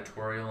 4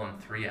 editorial and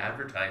 3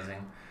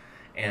 advertising.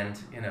 And,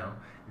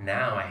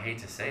 now, I hate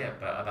to say it,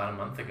 but about a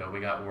month ago, we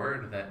got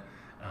word that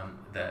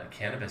the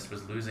Cannabist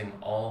was losing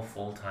all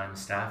full-time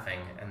staffing,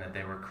 and that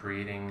they were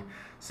creating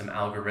some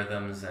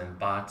algorithms and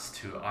bots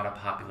to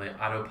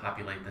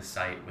auto-populate the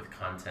site with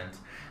content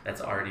that's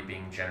already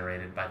being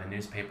generated by the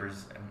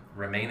newspaper's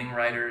remaining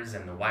writers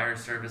and the wire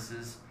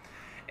services.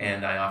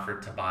 And I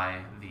offered to buy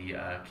the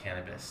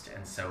Cannabist,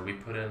 and so we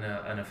put in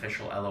an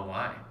official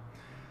LOI.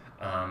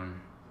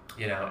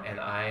 And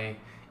I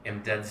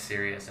am dead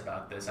serious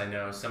about this. I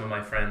know some of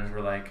my friends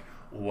were like,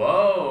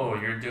 whoa,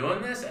 you're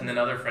doing this? And then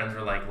other friends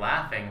were like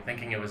laughing,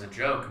 thinking it was a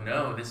joke.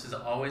 No, this has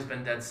always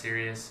been dead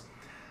serious.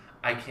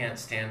 I can't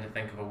stand to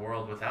think of a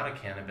world without a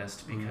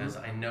Cannabist, because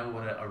I know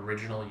what an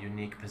original,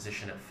 unique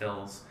position it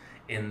fills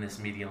in this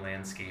media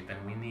landscape,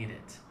 and we need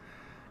it.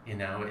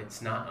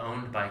 It's not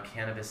owned by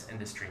cannabis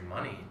industry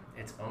money.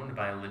 It's owned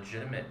by a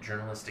legitimate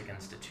journalistic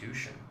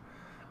institution.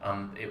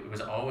 It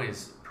was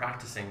always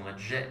practicing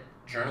legit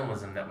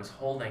journalism that was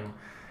holding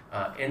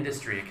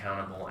industry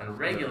accountable and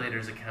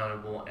regulators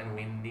accountable, and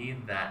we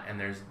need that, and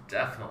there's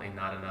definitely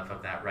not enough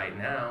of that right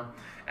now,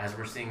 as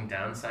we're seeing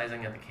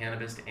downsizing at the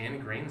Cannabist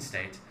and Green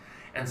State.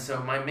 And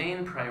so my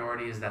main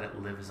priority is that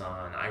it lives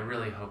on. I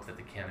really hope that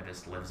the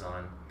Cannabist lives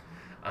on.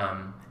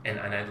 And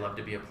I'd love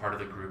to be a part of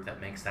the group that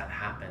makes that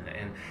happen.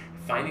 And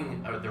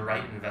finding the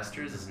right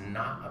investors is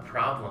not a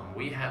problem.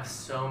 We have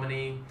so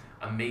many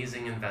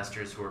amazing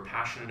investors who are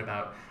passionate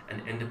about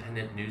an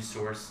independent news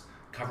source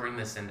covering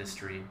this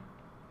industry.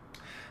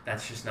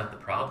 That's just not the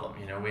problem.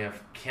 You know, we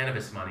have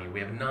cannabis money, we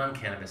have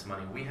non-cannabis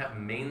money, we have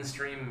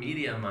mainstream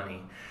media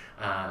money,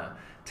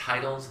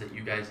 titles that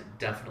you guys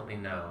definitely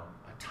know,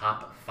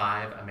 top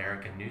 5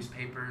 American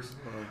newspapers,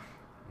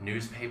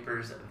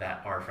 newspapers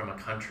that are from a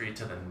country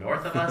to the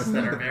north of us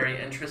that are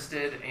very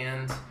interested,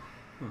 and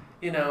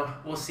you know,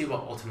 we'll see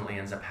what ultimately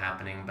ends up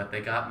happening. But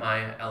they got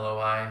my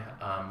LOI,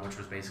 which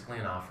was basically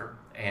an offer,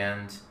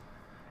 and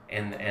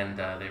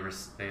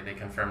they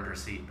confirmed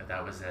receipt, but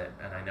that was it.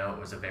 And I know it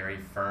was a very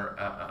firm.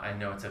 I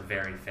know it's a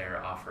very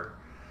fair offer.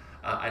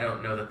 I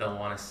don't know that they'll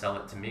want to sell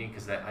it to me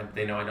because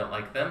they know I don't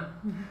like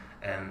them,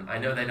 and I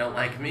know they don't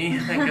like me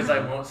because I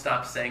won't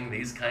stop saying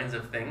these kinds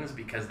of things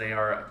because they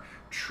are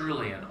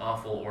truly an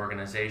awful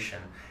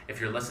organization. If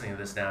you're listening to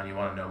this now and you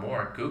want to know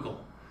more,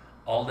 Google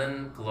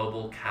Alden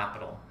Global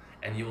Capital,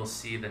 and you will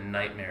see the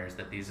nightmares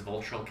that these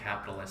vultural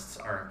capitalists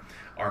are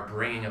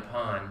bringing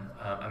upon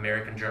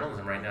American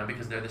journalism right now,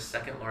 because they're the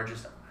second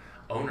largest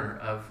owner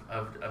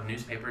of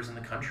newspapers in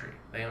the country.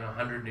 They own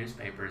 100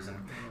 newspapers, and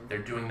they're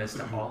doing this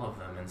to all of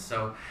them. And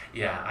so,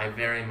 yeah, I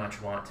very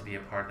much want to be a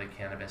part of the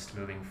Cannabist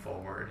moving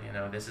forward. You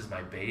know, this is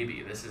my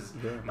baby. This is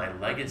my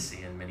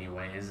legacy in many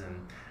ways,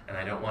 and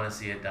I don't want to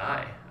see it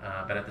die.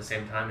 But at the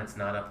same time, it's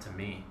not up to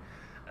me.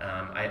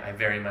 I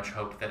very much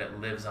hope that it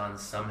lives on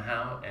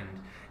somehow, and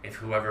if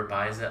whoever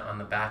buys it on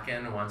the back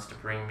end wants to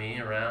bring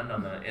me around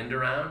on the end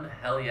around,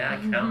 hell yeah,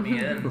 count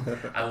me in.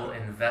 I will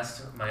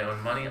invest my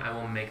own money. I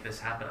will make this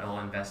happen. I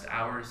will invest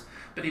hours.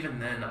 But even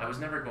then, I was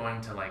never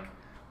going to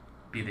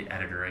be the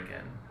editor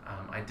again.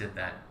 I did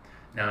that.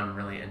 Now I'm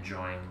really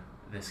enjoying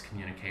this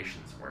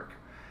communications work.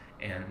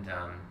 And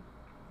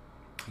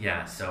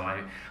so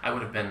I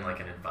would have been like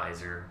an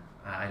advisor.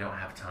 I don't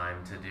have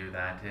time to do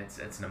that.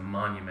 It's a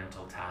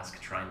monumental task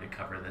trying to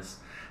cover this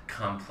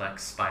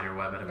complex spider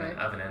web of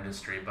an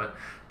industry. But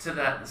to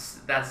that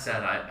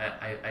said,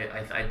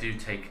 I do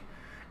take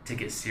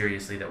it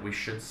seriously that we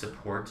should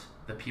support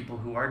the people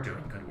who are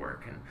doing good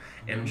work.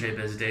 And MJ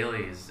Biz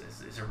Daily is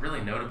a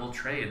really notable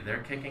trade.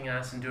 They're kicking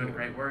ass and doing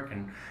great work.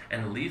 And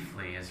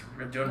Leafly is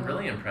doing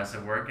really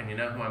impressive work. And you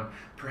know who I'm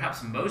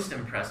perhaps most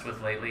impressed with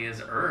lately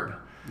is Herb.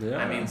 Yeah.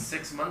 I mean,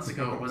 6 months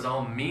ago it was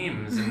all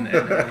memes and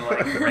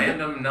like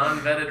random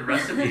non-vetted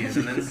recipes,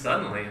 and then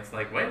suddenly it's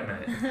like, wait a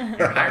minute,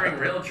 you're hiring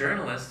real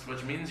journalists,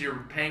 which means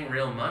you're paying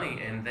real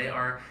money, and they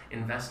are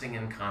investing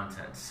in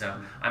content.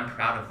 So I'm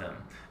proud of them.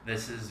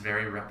 This is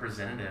very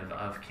representative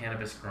of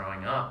cannabis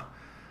growing up,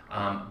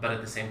 but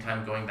at the same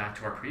time, going back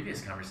to our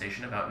previous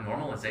conversation about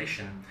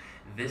normalization,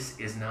 this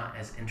is not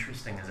as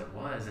interesting as it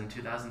was in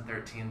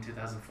 2013,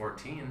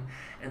 2014.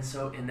 And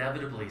so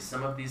inevitably,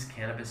 some of these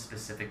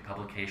cannabis-specific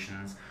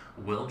publications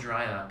will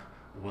dry up,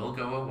 will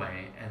go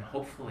away, and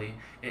hopefully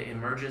it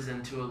emerges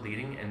into a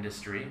leading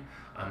industry,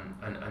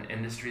 an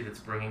industry that's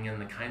bringing in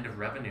the kind of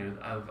revenue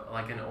of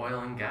like an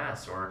oil and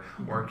gas or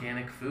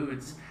organic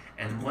foods.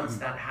 And once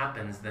that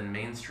happens, then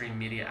mainstream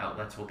media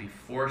outlets will be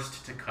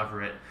forced to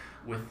cover it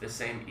with the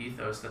same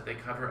ethos that they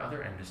cover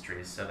other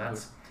industries. So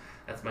that's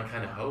my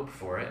kind of hope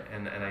for it,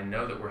 and I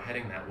know that we're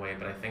heading that way,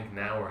 but I think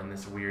now we're in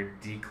this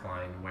weird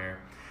decline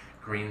where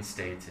Green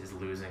State is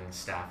losing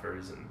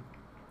staffers, and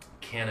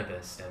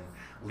cannabis and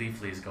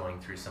Leafly is going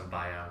through some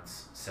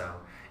buyouts, so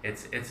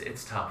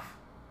it's tough.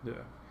 Yeah,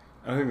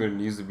 I think there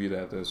needs to be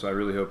that though, so I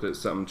really hope that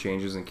something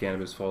changes and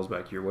cannabis falls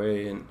back your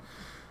way, and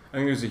I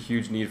think there's a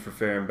huge need for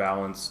fair and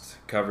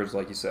balanced coverage,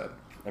 like you said.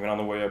 I mean, on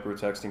the way up, we were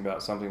texting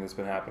about something that's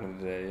been happening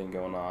today and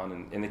going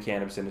on in the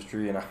cannabis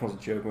industry, and I was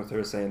joking with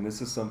her saying this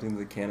is something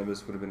that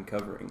cannabis would have been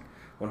covering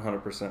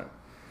 100%.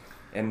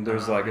 And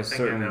there's like a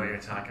certain, I know what you're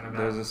talking about.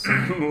 There's a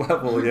certain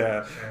level,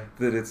 Sure.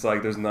 that it's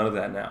like there's none of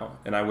that now,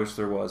 and I wish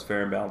there was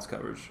fair and balanced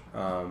coverage.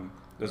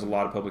 There's a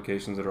lot of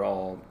publications that are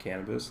all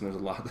cannabis, and there's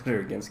a lot that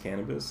are against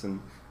cannabis, and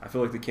I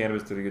feel like the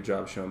cannabis did a good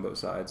job showing both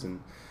sides and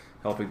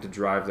helping to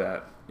drive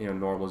that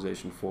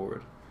normalization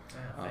forward.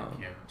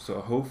 Thank you.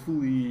 So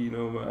hopefully,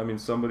 I mean,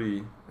 if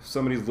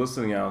somebody's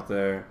listening out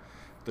there,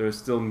 there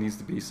still needs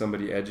to be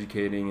somebody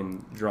educating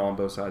and drawing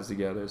both sides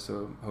together.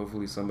 So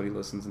hopefully somebody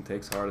listens and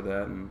takes heart of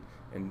that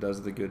and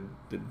does the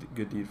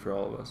good deed for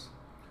all of us.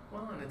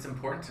 Well, and it's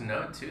important to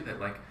note too that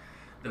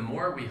the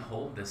more we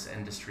hold this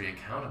industry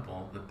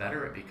accountable, the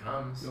better it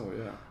becomes. Oh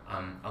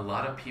yeah. A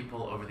lot of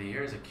people over the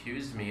years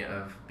accused me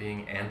of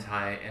being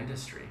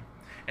anti-industry,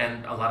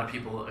 and a lot of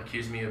people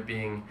accuse me of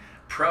being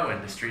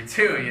pro-industry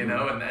too,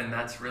 and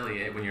that's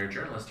really it. When you're a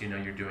journalist,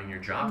 you're doing your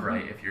job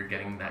right if you're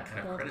getting that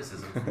kind of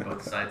criticism from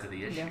both sides of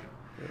the issue.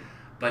 Yeah.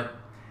 But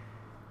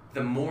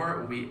the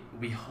more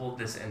we hold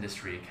this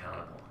industry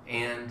accountable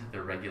and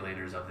the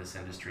regulators of this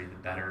industry, the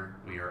better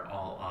we are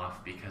all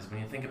off. Because when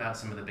you think about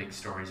some of the big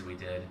stories we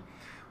did,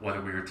 whether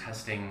we were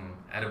testing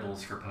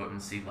edibles for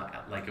potency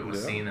like it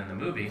was seen in the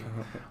movie,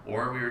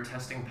 or we were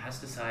testing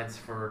pesticides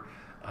for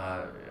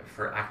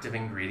active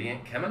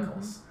ingredient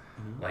chemicals.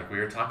 Like we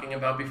were talking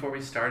about before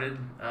we started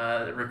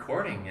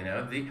recording,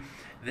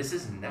 this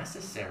is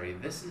necessary.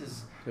 This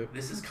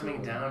is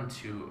coming down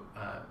to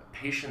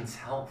patients'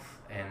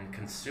 health and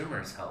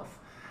consumers' health,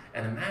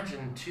 And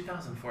imagine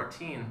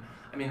 2014.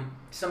 I mean,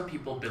 some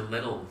people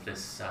belittle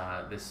this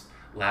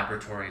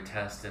laboratory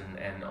test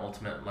and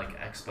ultimate like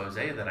expose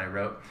that I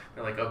wrote.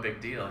 They're like, oh,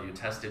 big deal, you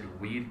tested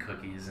weed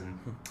cookies and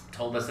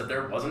told us that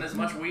there wasn't as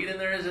much weed in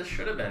there as it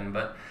should have been.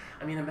 But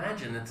I mean,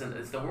 imagine it's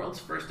the world's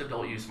first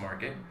adult use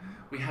market.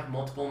 We have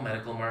multiple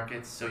medical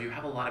markets, so you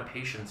have a lot of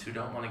patients who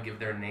don't want to give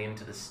their name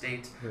to the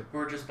state, who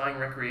are just buying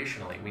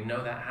recreationally. We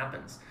know that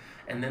happens.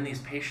 And then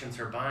these patients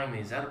are buying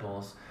these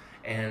edibles,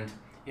 and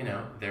you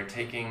know, they're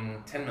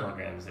taking 10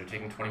 milligrams, they're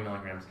taking 20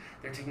 milligrams,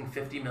 they're taking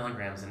 50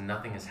 milligrams and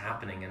nothing is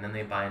happening, and then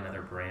they buy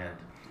another brand,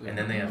 and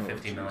then they have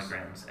 50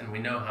 milligrams, and we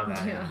know how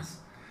that ends,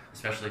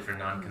 especially for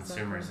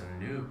non-consumers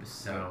and noobs.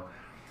 So,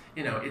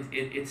 you know,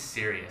 it's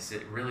serious.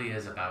 It really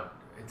is about,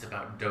 it's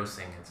about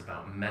dosing, it's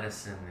about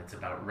medicine, it's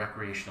about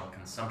recreational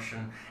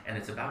consumption, and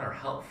it's about our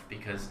health,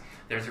 because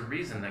there's a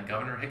reason that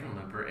Governor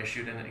Hickenlooper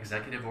issued an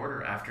executive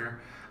order after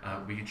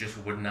we just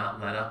would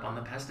not let up on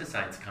the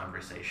pesticides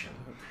conversation.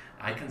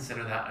 I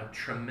consider that a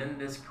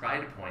tremendous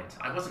pride point.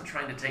 I wasn't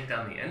trying to take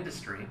down the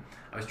industry.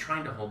 I was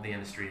trying to hold the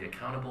industry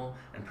accountable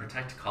and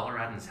protect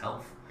Coloradans'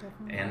 health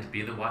and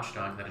be the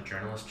watchdog that a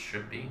journalist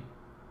should be.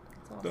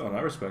 That's awesome. No, and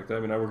I respect that. I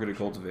mean, I work at a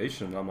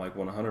cultivation, and I'm like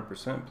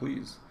 100%,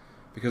 please.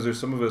 Because there's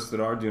some of us that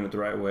are doing it the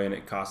right way, and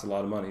it costs a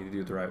lot of money to do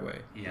it the right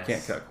way. Yes. You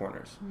can't cut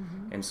corners.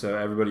 And so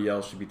everybody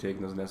else should be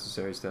taking those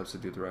necessary steps to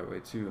do it the right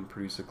way, too, and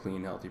produce a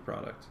clean, healthy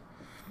product.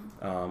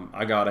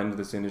 I got into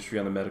this industry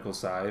on the medical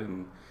side,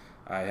 and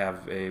I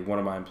have one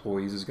of my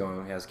employees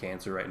has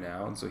cancer right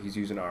now, and so he's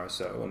using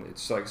RSO, and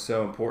it's like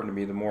so important to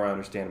me. The more I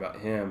understand about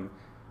him,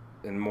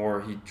 and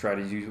more he tried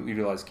to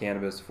utilize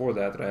cannabis for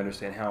that I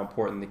understand how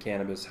important the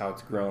cannabis, how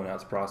it's grown, how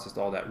it's processed,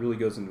 all that really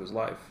goes into his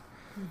life.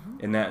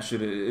 And that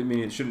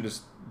it shouldn't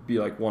just be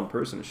like one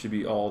person. It should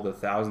be all the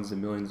thousands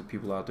and millions of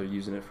people out there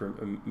using it for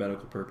a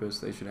medical purpose.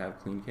 They should have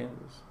clean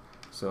cannabis.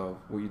 So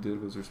what you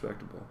did was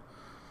respectable.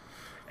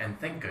 And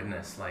thank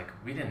goodness, like,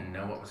 we didn't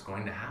know what was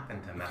going to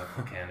happen to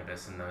medical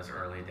cannabis in those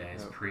early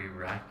days,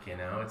 pre-rec, you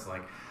know? It's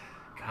like,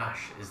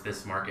 gosh, is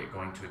this market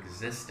going to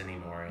exist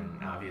anymore?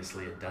 And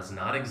obviously it does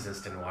not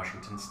exist in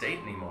Washington State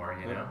anymore,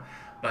 you know?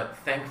 But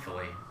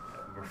thankfully,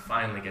 we're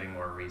finally getting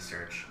more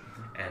research,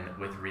 and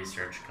with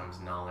research comes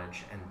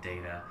knowledge and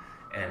data,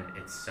 and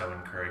it's so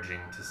encouraging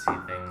to see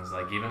things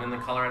like, even in the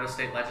Colorado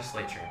State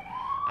Legislature,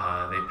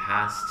 they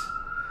passed,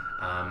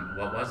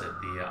 what was it,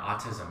 the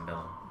autism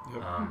bill.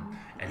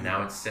 And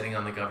now it's sitting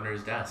on the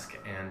governor's desk,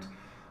 and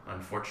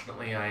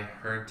unfortunately I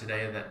heard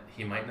today that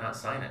he might not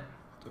sign it,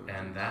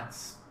 and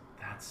that's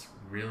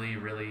really,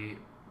 really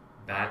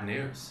bad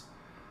news.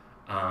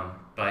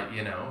 But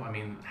you know, I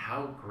mean,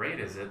 how great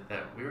is it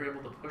that we were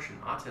able to push an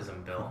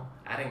autism bill,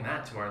 adding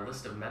that to our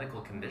list of medical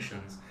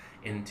conditions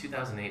in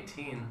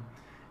 2018.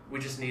 We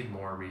just need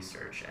more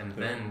research, and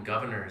then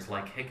governors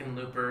like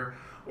Hickenlooper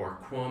or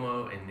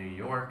Cuomo in New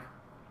York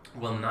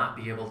will not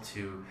be able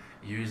to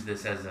use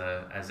this as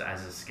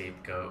a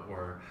scapegoat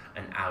or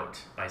an out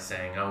by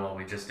saying, oh, well,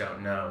 we just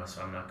don't know,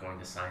 so I'm not going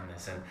to sign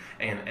this.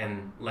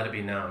 And let it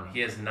be known, he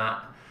has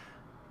not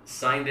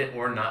signed it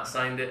or not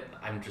signed it.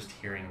 I'm just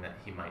hearing that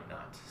he might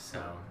not.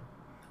 So,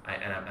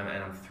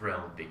 I'm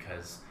thrilled,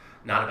 because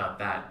not about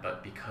that,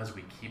 but because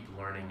we keep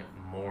learning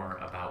more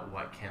about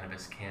what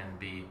cannabis can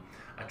be,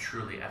 a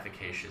truly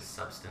efficacious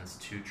substance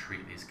to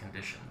treat these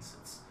conditions.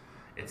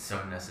 It's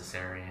so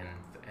necessary and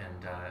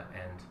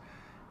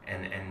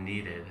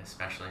needed,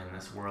 especially in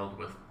this world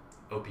with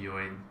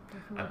opioid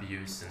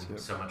abuse and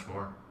so much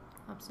more.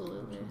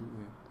 Absolutely.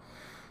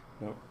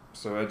 Nope.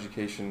 So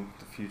education,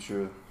 the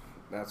future,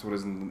 that's what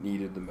is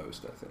needed the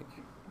most, I think.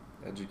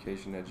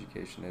 Education,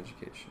 education,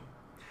 education.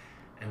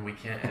 And we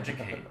can't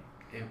educate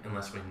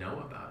unless we know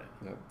about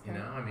it. Yep. You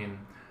know, I mean,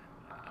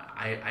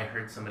 I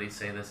heard somebody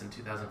say this in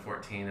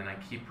 2014, and I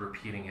keep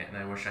repeating it, and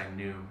I wish I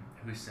knew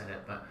who said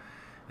it, but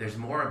there's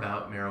more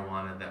about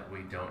marijuana that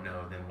we don't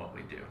know than what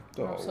we do.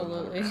 Oh,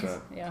 Absolutely.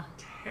 100%. Yeah.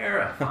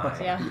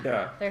 Terrifying.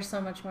 Yeah. There's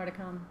so much more to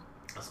come.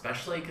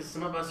 Especially because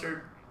some of us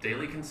are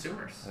daily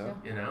consumers,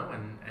 you know,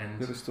 and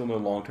There's still no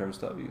long-term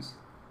studies.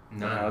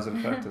 none. How does it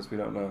affect us? We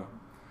don't know.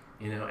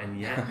 You know, and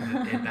yet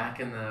back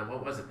in the,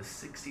 what was it, the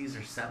 60s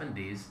or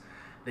 70s,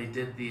 they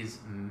did these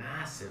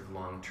massive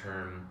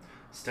long-term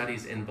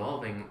studies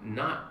involving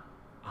not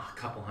a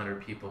couple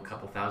hundred people, a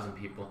couple thousand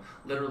people,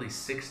 literally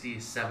 60,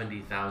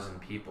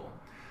 70,000 people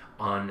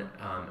on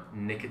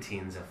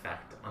nicotine's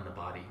effect on the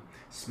body,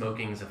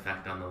 smoking's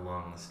effect on the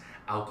lungs,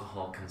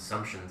 alcohol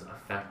consumption's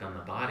effect on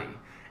the body.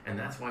 And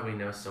that's why we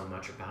know so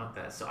much about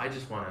that. So I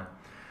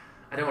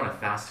don't want to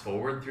fast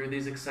forward through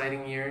these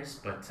exciting years,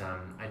 but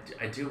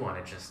I do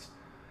want to just,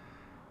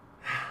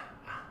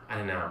 I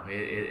don't know,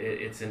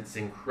 it's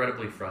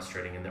incredibly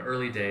frustrating. In the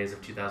early days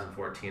of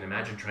 2014,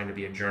 imagine trying to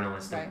be a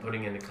journalist and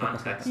putting into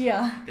context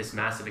this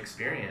massive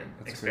experiment,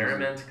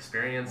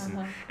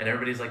 and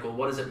everybody's like, well,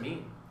 what does it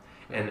mean?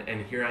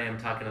 And here I am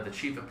talking to the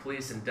chief of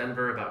police in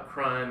Denver about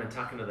crime, and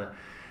talking to the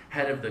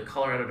head of the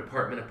Colorado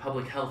Department of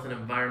Public Health and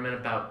Environment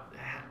about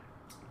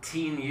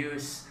teen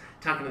use,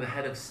 talking to the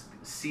head of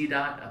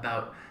CDOT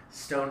about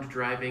stoned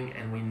driving,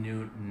 and we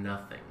knew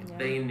nothing. Yeah.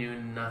 They knew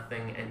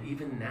nothing, and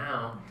even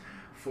now,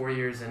 4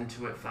 years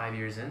into it, 5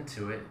 years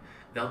into it,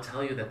 they'll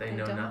tell you that they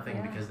know don't, nothing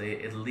yeah. because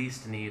they at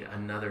least need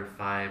another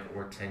 5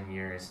 or 10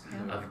 years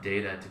Yeah. of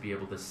data to be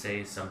able to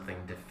say something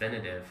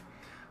definitive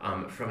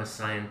from a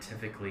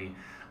scientifically,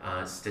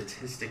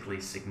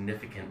 statistically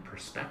significant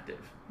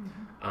perspective.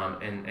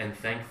 And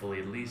thankfully,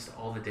 at least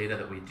all the data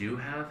that we do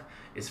have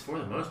is, for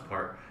the most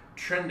part,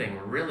 trending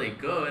really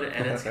good,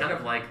 and it's kind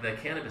of like the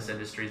cannabis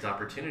industry's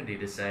opportunity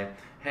to say,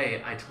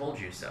 hey, I told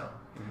you so.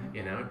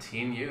 You know,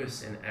 teen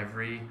use in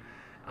every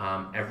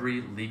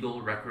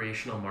legal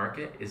recreational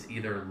market is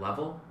either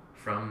level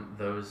from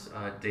those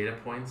data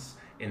points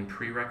in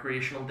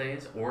pre-recreational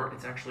days, or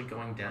it's actually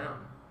going down.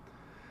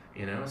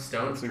 You know,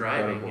 stoned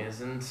driving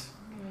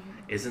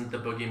isn't the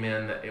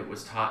boogeyman that it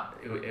was taught.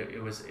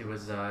 It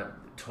was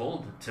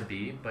told to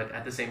be, but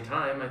at the same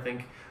time, I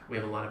think we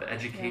have a lot of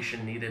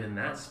education needed in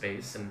that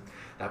space, and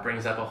that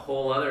brings up a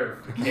whole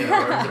other can of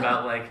worms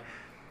about like,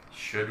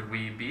 should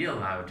we be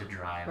allowed to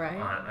drive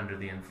under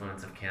the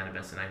influence of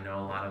cannabis? And I know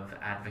a lot of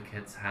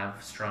advocates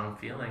have strong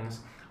feelings.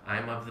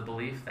 I'm of the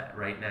belief that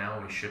right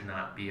now we should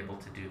not be able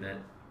to do that.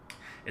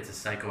 It's a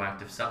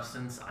psychoactive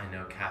substance. I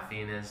know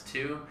caffeine is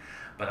too,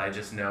 but I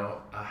just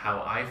know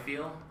how I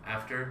feel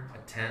after a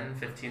 10,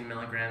 15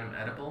 milligram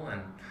edible,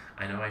 and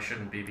I know I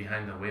shouldn't be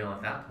behind the wheel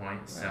at that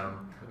point. So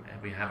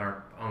we have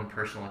our own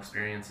personal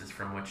experiences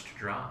from which to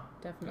draw.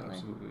 Definitely.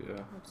 Absolutely,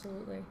 yeah.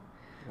 Absolutely.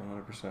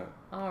 100%.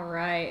 All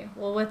right.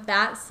 Well, with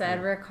that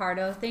said,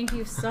 Ricardo, thank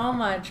you so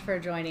much for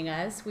joining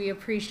us. We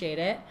appreciate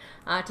it.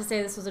 To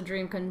say this was a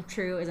dream come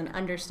true is an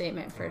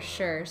understatement for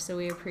sure. So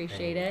we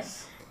appreciate it.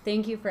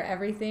 Thank you for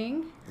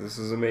everything. This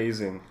is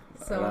amazing.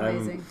 So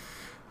amazing.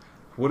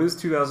 What is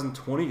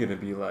 2020 going to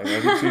be like?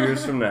 Maybe 2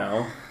 years from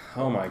now.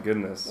 Oh my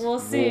goodness. We'll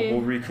see.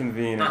 We'll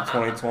reconvene in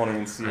 2020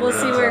 and see. We'll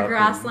see where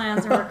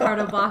Grasslands and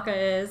Ricardo Baca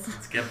is.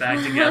 Let's get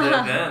back together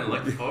then.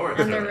 Look forward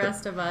to it. And the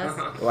rest of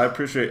us. Well, I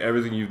appreciate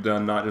everything you've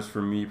done, not just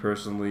for me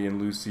personally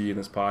and Lucy in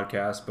this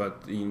podcast,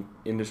 but the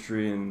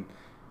industry and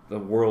the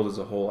world as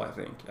a whole, I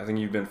think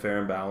you've been fair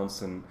and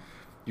balanced, and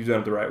you've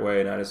done it the right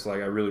way, and I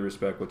really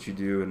respect what you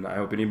do, and I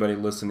hope anybody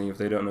listening, if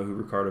they don't know who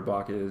Ricardo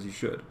Baca is, you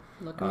should.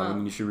 Look him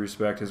up. You should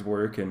respect his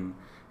work and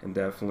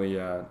definitely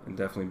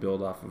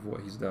build off of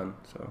what he's done.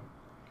 So.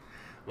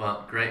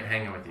 Well, great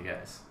hanging with you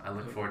guys. I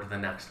look forward to the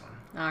next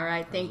one. All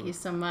right. Thank you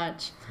so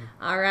much.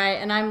 All right.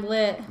 And I'm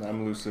Lit. And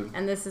I'm Lucid.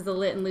 And this is the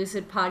Lit and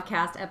Lucid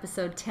podcast,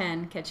 episode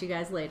 10. Catch you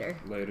guys later.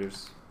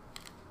 Laters.